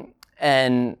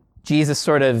 and Jesus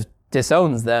sort of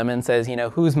disowns them and says,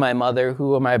 who's my mother,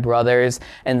 who are my brothers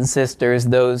and sisters,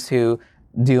 those who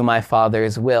do my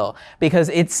Father's will. Because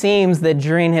it seems that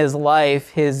during his life,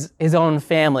 his own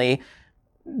family,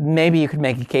 maybe you could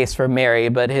make a case for Mary,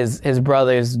 but his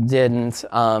brothers didn't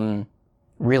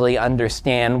really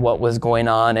understand what was going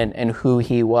on and who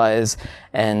he was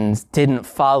and didn't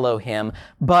follow him.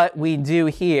 But we do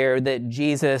hear that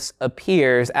Jesus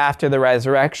appears after the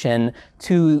resurrection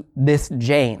to this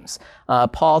James.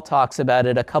 Paul talks about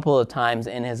it a couple of times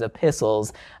in his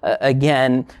epistles,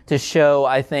 again, to show,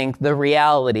 I think, the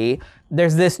reality.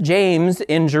 There's this James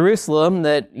in Jerusalem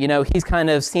that, he's kind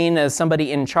of seen as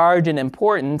somebody in charge and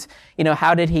important.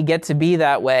 How did he get to be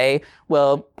that way?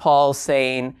 Well, Paul's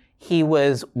saying he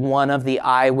was one of the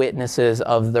eyewitnesses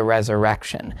of the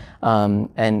resurrection,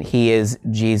 and he is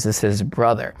Jesus's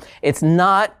brother. It's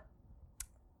not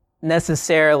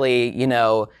necessarily,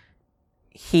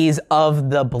 he's of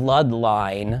the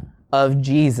bloodline of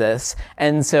Jesus,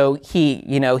 and so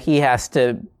he has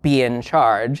to be in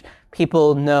charge.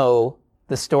 People know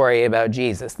the story about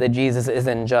Jesus, that Jesus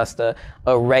isn't just a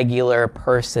regular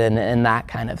person and that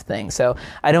kind of thing. So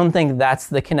I don't think that's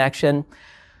the connection.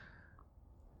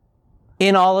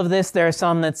 In all of this, there are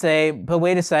some that say, but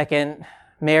wait a second,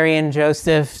 Mary and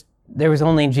Joseph, there was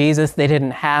only Jesus. They didn't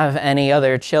have any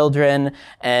other children.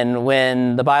 And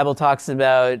when the Bible talks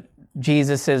about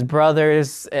Jesus's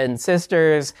brothers and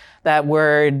sisters, that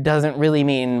word doesn't really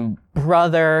mean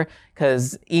brother,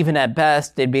 because even at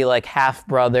best, they'd be like half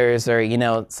brothers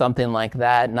or, something like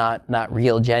that, not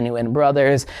real genuine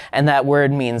brothers. And that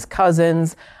word means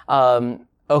cousins.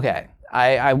 Okay.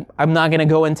 I'm not going to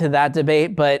go into that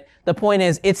debate, but the point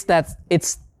is, it's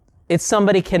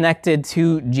somebody connected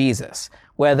to Jesus.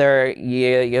 Whether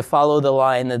you follow the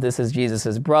line that this is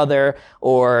Jesus's brother,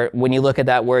 or when you look at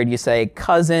that word, you say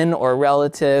cousin or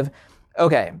relative.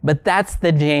 Okay, but that's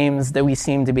the James that we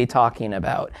seem to be talking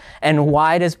about. And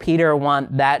why does Peter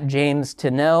want that James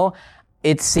to know?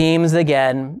 It seems,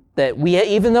 again, that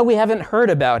even though we haven't heard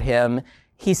about him,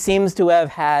 he seems to have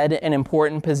had an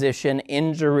important position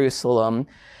in Jerusalem.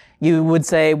 You would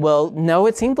say, well, no,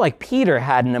 it seemed like Peter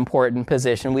had an important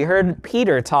position. We heard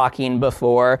Peter talking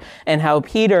before and how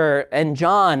Peter and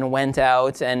John went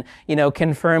out and,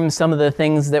 confirmed some of the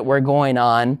things that were going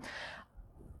on.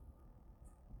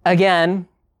 Again,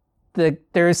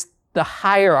 there's the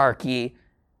hierarchy.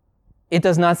 It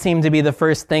does not seem to be the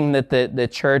first thing that the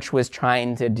church was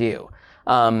trying to do.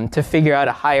 To figure out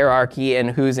a hierarchy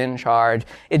and who's in charge.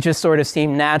 It just sort of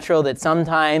seemed natural that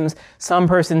sometimes some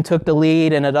person took the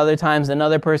lead and at other times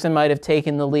another person might have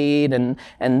taken the lead and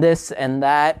this and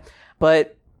that.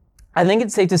 But I think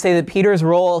it's safe to say that Peter's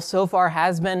role so far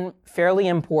has been fairly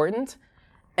important,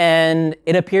 and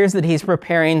it appears that he's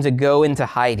preparing to go into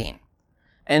hiding.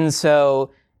 And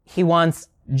so he wants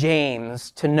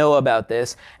James to know about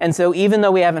this. And so even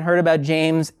though we haven't heard about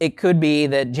James, it could be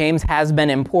that James has been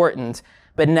important,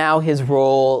 but now his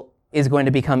role is going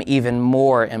to become even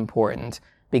more important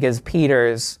because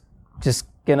Peter's just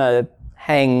gonna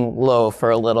hang low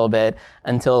for a little bit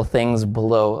until things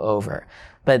blow over.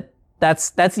 But that's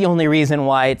the only reason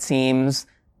why it seems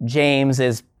James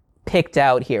is picked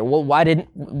out here. Well,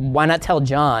 why not tell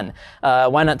John?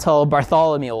 Why not tell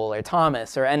Bartholomew or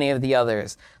Thomas or any of the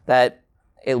others? That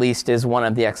at least is one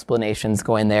of the explanations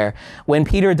going there. When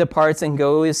Peter departs and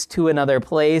goes to another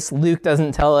place, Luke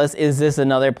doesn't tell us, is this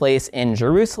another place in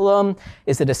Jerusalem?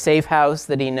 Is it a safe house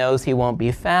that he knows he won't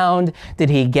be found?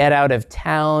 Did he get out of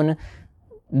town?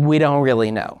 We don't really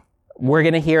know. We're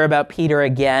going to hear about Peter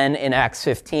again in Acts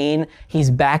 15. He's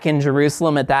back in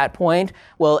Jerusalem at that point.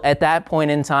 Well, at that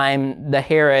point in time, the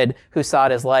Herod who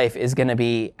sought his life is going to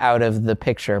be out of the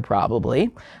picture probably,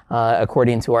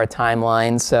 according to our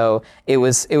timeline. So it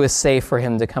was safe for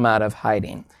him to come out of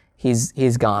hiding.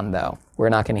 He's gone though. We're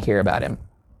not going to hear about him.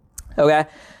 Okay.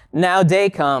 Now day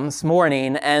comes,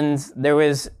 morning, and there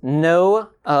was no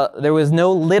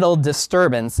little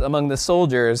disturbance among the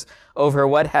soldiers over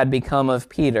what had become of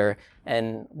Peter.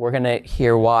 And we're going to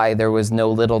hear why there was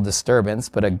no little disturbance,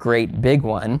 but a great big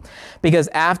one. Because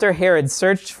after Herod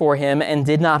searched for him and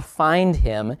did not find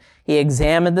him, he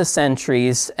examined the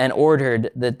sentries and ordered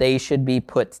that they should be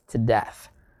put to death.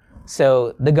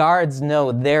 So the guards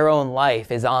know their own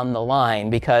life is on the line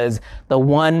because the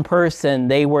one person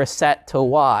they were set to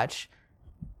watch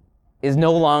is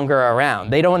no longer around.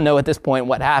 They don't know at this point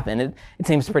what happened. It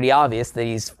seems pretty obvious that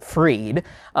he's freed,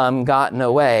 gotten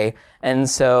away, and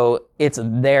so it's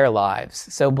their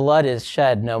lives. So blood is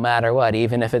shed no matter what,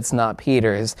 even if it's not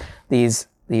Peter's. These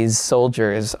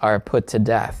soldiers are put to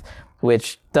death,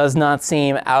 which does not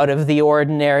seem out of the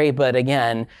ordinary, but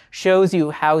again, shows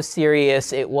you how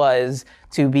serious it was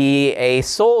to be a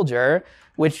soldier,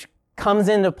 which comes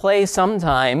into play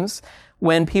sometimes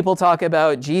when people talk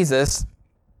about Jesus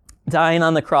dying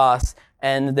on the cross,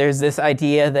 and there's this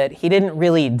idea that he didn't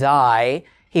really die.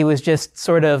 He was just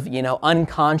sort of,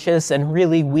 unconscious and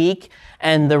really weak,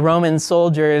 and the Roman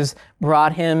soldiers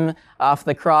brought him off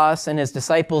the cross, and his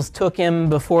disciples took him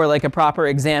before a proper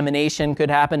examination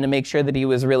could happen to make sure that he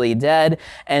was really dead.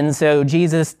 And so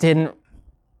Jesus didn't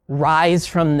rise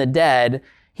from the dead.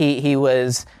 He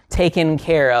was taken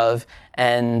care of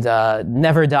and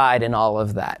never died in all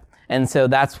of that. And so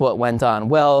that's what went on.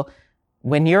 Well,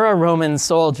 when you're a Roman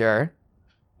soldier,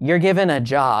 you're given a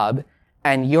job,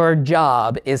 and your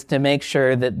job is to make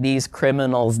sure that these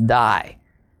criminals die.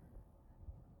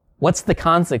 What's the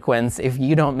consequence if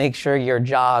you don't make sure your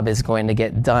job is going to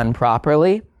get done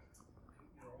properly?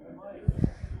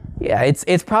 Yeah,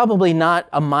 it's probably not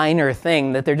a minor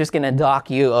thing that they're just going to dock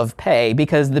you of pay,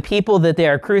 because the people that they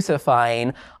are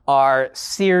crucifying are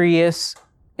serious,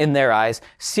 in their eyes,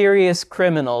 serious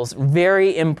criminals,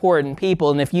 very important people.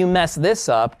 And if you mess this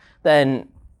up, then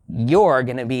you're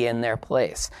going to be in their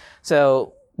place.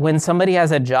 So when somebody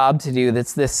has a job to do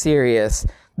that's this serious,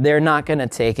 they're not going to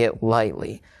take it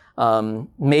lightly.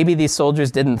 Maybe these soldiers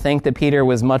didn't think that Peter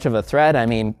was much of a threat. I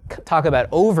mean, talk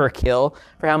about overkill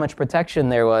for how much protection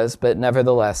there was, but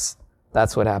nevertheless,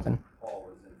 that's what happened. Paul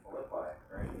was in Philippi,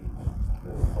 right?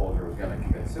 The soldier was going to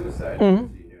commit suicide.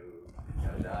 Mm-hmm.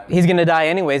 He's going to die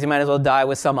anyways. He might as well die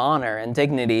with some honor and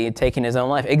dignity, taking his own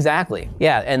life. Exactly.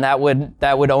 Yeah, and that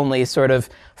would only sort of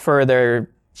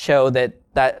further show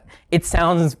that it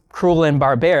sounds cruel and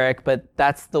barbaric, but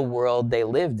that's the world they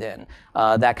lived in,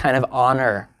 that kind of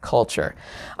honor culture.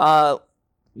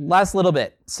 Last little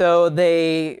bit. So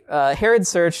Herod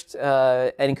searched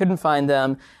and he couldn't find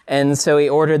them, and so he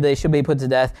ordered they should be put to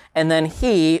death. And then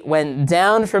he went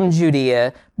down from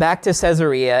Judea back to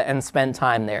Caesarea and spent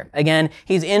time there. Again,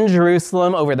 he's in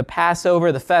Jerusalem over the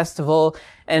Passover, the festival,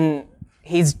 and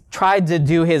he's tried to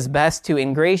do his best to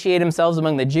ingratiate himself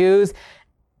among the Jews.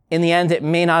 In the end, it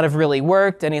may not have really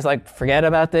worked, and he's like, forget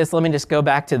about this. Let me just go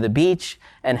back to the beach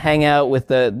and hang out with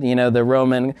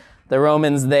the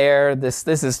Romans there. This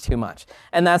is too much.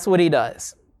 And that's what he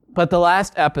does. But the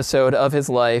last episode of his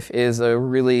life is a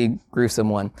really gruesome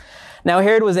one. Now,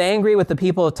 Herod was angry with the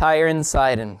people of Tyre and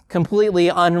Sidon. Completely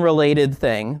unrelated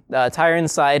thing. Tyre and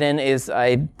Sidon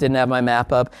I didn't have my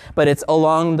map up, but it's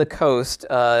along the coast,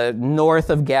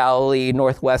 north of Galilee,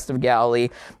 northwest of Galilee.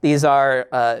 These are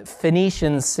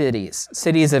Phoenician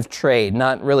cities of trade,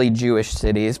 not really Jewish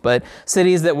cities, but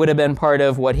cities that would have been part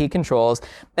of what he controls.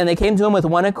 And they came to him with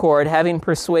one accord, having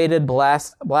persuaded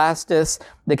Blastus,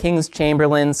 the king's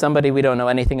chamberlain, somebody we don't know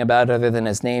anything about other than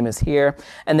his name is here.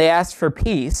 And they asked for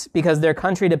peace because their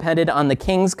country depended on the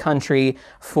king's country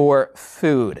for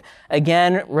food.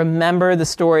 Again, remember the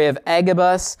story of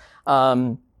Agabus.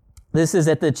 This is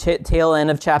at the tail end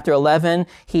of chapter 11.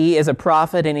 He is a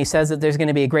prophet, and he says that there's going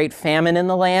to be a great famine in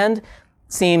the land.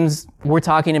 seems we're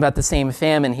talking about the same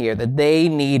famine here, that they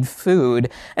need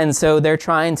food. And so they're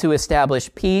trying to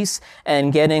establish peace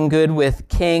and get in good with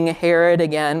King Herod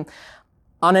again.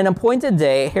 On an appointed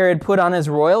day, Herod put on his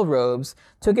royal robes,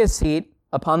 took his seat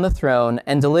upon the throne,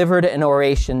 and delivered an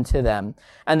oration to them.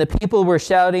 And the people were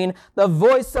shouting, "The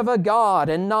voice of a God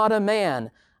and not a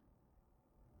man."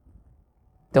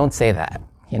 Don't say that,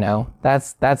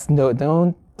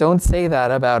 Don't say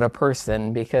that about a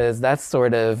person, because that's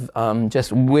sort of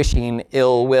just wishing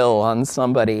ill will on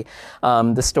somebody.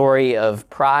 The story of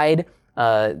pride,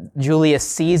 Julius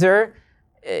Caesar,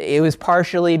 it was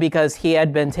partially because he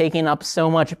had been taking up so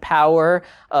much power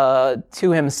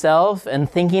to himself and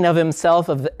thinking of himself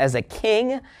as a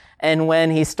king. And when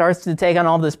he starts to take on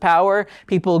all this power,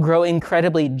 people grow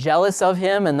incredibly jealous of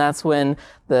him, and that's when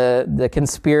the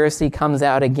conspiracy comes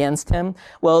out against him.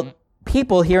 Well,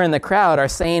 people here in the crowd are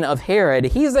saying of Herod,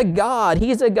 he's a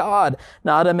god,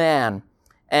 not a man.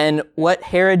 And what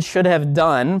Herod should have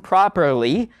done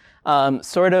properly,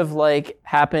 sort of like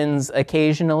happens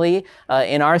occasionally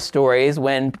in our stories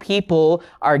when people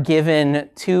are given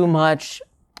too much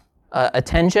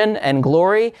attention and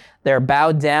glory, they're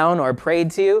bowed down or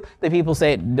prayed to. The people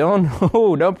say,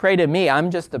 don't pray to me. I'm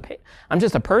just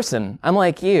a person. I'm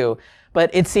like you.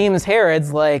 But it seems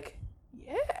Herod's like,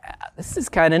 this is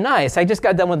kind of nice. I just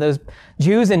got done with those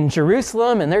Jews in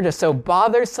Jerusalem, and they're just so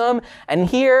bothersome. And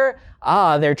here,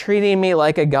 they're treating me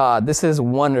like a god. This is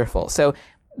wonderful. So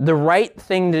the right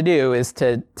thing to do is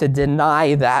to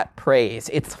deny that praise.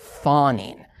 It's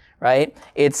fawning, right?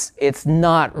 It's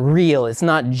not real. It's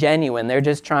not genuine. They're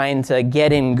just trying to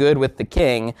get in good with the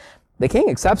king. The king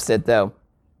accepts it, though.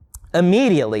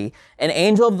 Immediately, an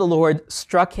angel of the Lord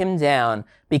struck him down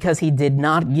because he did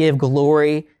not give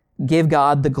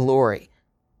God the glory.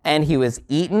 And he was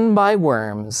eaten by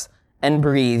worms and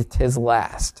breathed his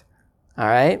last. All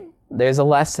right? There's a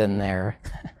lesson there.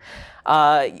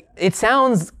 It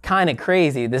sounds kind of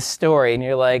crazy, this story, and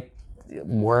you're like,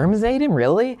 worms ate him,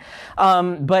 really?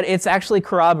 But it's actually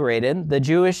corroborated. The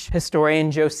Jewish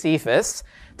historian Josephus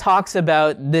talks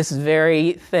about this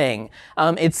very thing.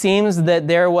 It seems that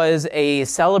there was a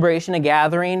celebration, a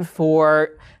gathering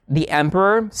for the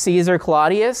emperor, Caesar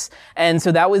Claudius, and so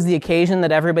that was the occasion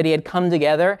that everybody had come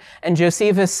together, and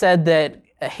Josephus said that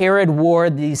Herod wore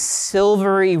these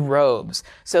silvery robes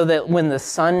so that when the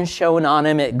sun shone on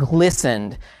him, it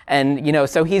glistened. And,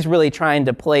 so he's really trying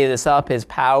to play this up, his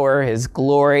power, his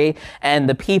glory, and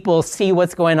the people see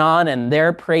what's going on and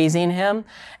they're praising him.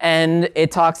 And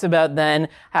it talks about then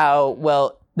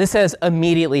how, this says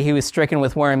immediately he was stricken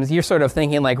with worms. You're sort of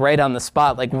thinking like right on the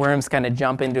spot, like worms kind of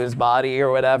jump into his body or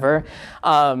whatever.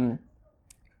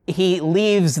 He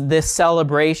leaves this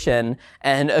celebration,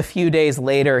 and a few days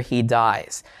later he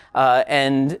dies.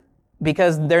 And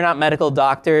because they're not medical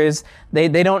doctors, they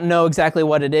don't know exactly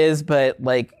what it is, but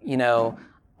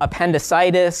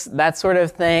appendicitis, that sort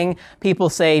of thing. People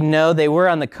say no, they were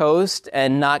on the coast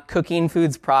and not cooking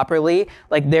foods properly.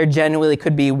 Like there genuinely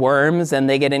could be worms and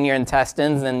they get in your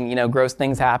intestines and, gross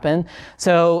things happen.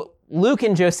 So Luke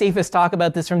and Josephus talk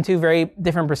about this from two very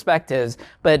different perspectives,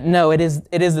 but no, it is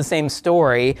the same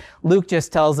story. Luke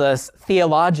just tells us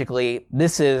theologically,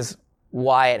 this is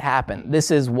why it happened.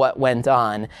 This is what went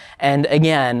on. And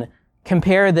again,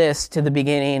 compare this to the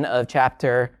beginning of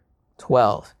chapter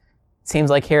 12. It seems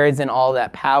like Herod's in all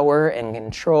that power and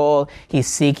control. He's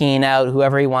seeking out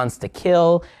whoever he wants to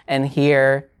kill, and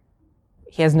here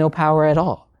he has no power at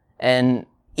all. And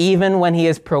even when he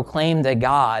is proclaimed a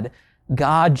god,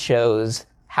 God shows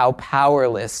how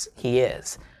powerless he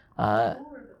is. Who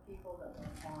were the people that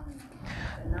were on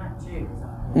him? Not Jews.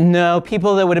 No,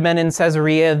 people that would have been in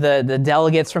Caesarea, the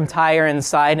delegates from Tyre and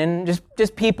Sidon,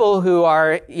 just people who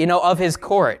are, of his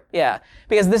court. Yeah,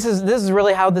 because this is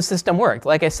really how the system worked.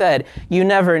 Like I said, you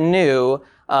never knew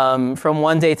from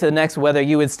one day to the next whether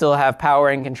you would still have power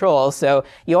and control. So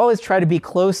you always try to be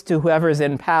close to whoever's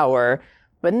in power,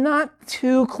 but not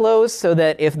too close so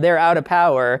that if they're out of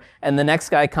power and the next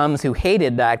guy comes who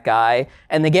hated that guy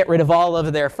and they get rid of all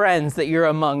of their friends, that you're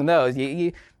among those.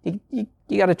 You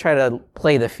got to try to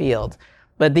play the field.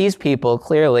 But these people,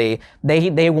 clearly,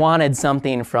 they wanted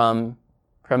something from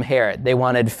Herod. They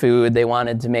wanted food. They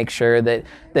wanted to make sure that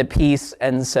peace,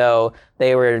 and so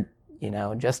they were,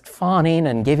 just fawning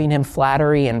and giving him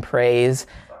flattery and praise.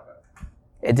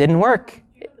 It didn't work.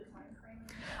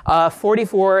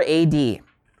 44 AD.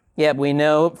 Yeah, we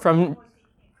know from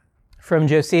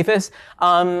Josephus.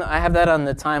 I have that on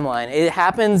the timeline. It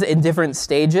happens in different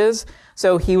stages.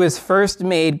 So he was first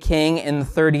made king in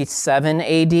 37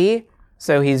 AD.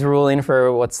 So he's ruling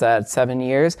for, 7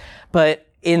 years? But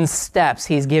in steps,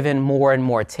 he's given more and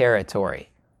more territory.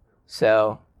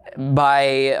 So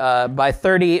by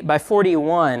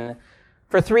 41,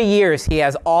 for 3 years, he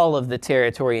has all of the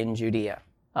territory in Judea.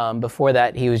 Before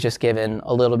that, he was just given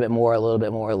a little bit more, a little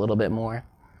bit more, a little bit more.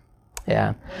 Yeah.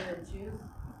 Were the Jews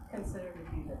considered to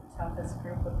be the toughest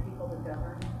group of people to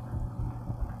govern?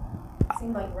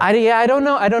 Seemed like I don't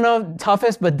know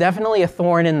toughest, but definitely a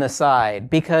thorn in the side,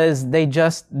 because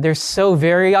they're so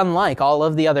very unlike all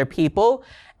of the other people,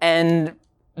 and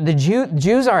the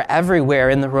Jews are everywhere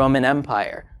in the Roman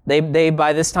Empire. They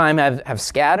by this time have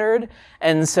scattered,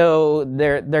 and so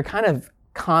they're kind of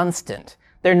constant.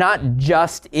 They're not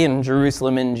just in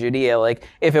Jerusalem and Judea. Like,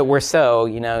 if it were so,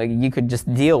 you could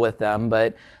just deal with them.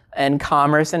 And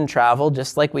commerce and travel,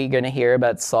 just like we're going to hear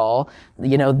about Saul,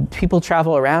 people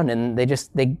travel around and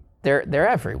they're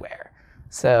everywhere.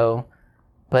 So,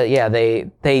 but yeah,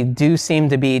 they do seem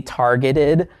to be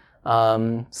targeted,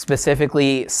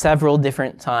 specifically several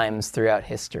different times throughout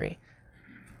history.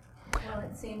 Well,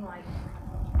 it seemed like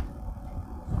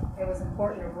it was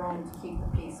important to Rome to keep the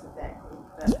peace with that group,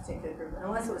 that particular group,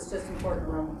 unless it was just important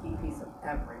to Rome to keep peace with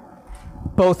everyone.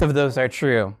 Both of those are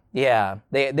true. Yeah,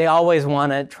 they always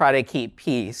want to try to keep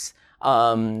peace,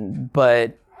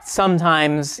 but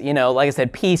sometimes, like I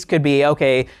said, peace could be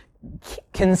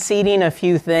conceding a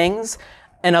few things,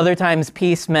 and other times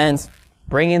peace meant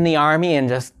bring in the army and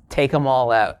just take them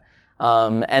all out.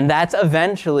 And that's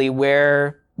eventually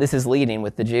where this is leading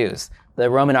with the Jews. The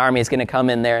Roman army is going to come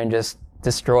in there and just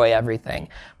destroy everything.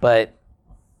 But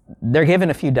they're given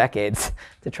a few decades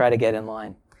to try to get in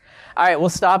line. All right, we'll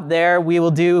stop there. We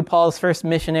will do Paul's first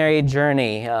missionary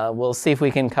journey. We'll see if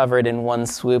we can cover it in one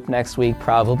swoop next week.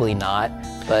 Probably not,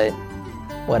 but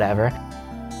whatever.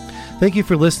 Thank you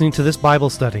for listening to this Bible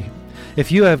study.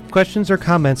 If you have questions or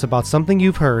comments about something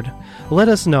you've heard, let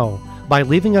us know by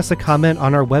leaving us a comment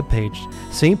on our webpage,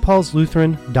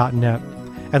 stpaulslutheran.net,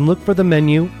 and look for the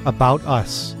menu About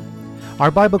Us. Our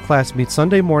Bible class meets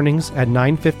Sunday mornings at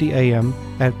 9:50 a.m.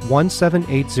 at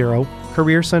 1780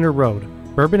 Career Center Road,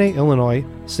 Bourbonnais, Illinois,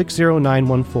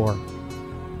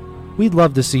 60914. We'd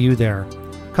love to see you there.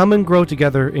 Come and grow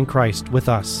together in Christ with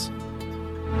us.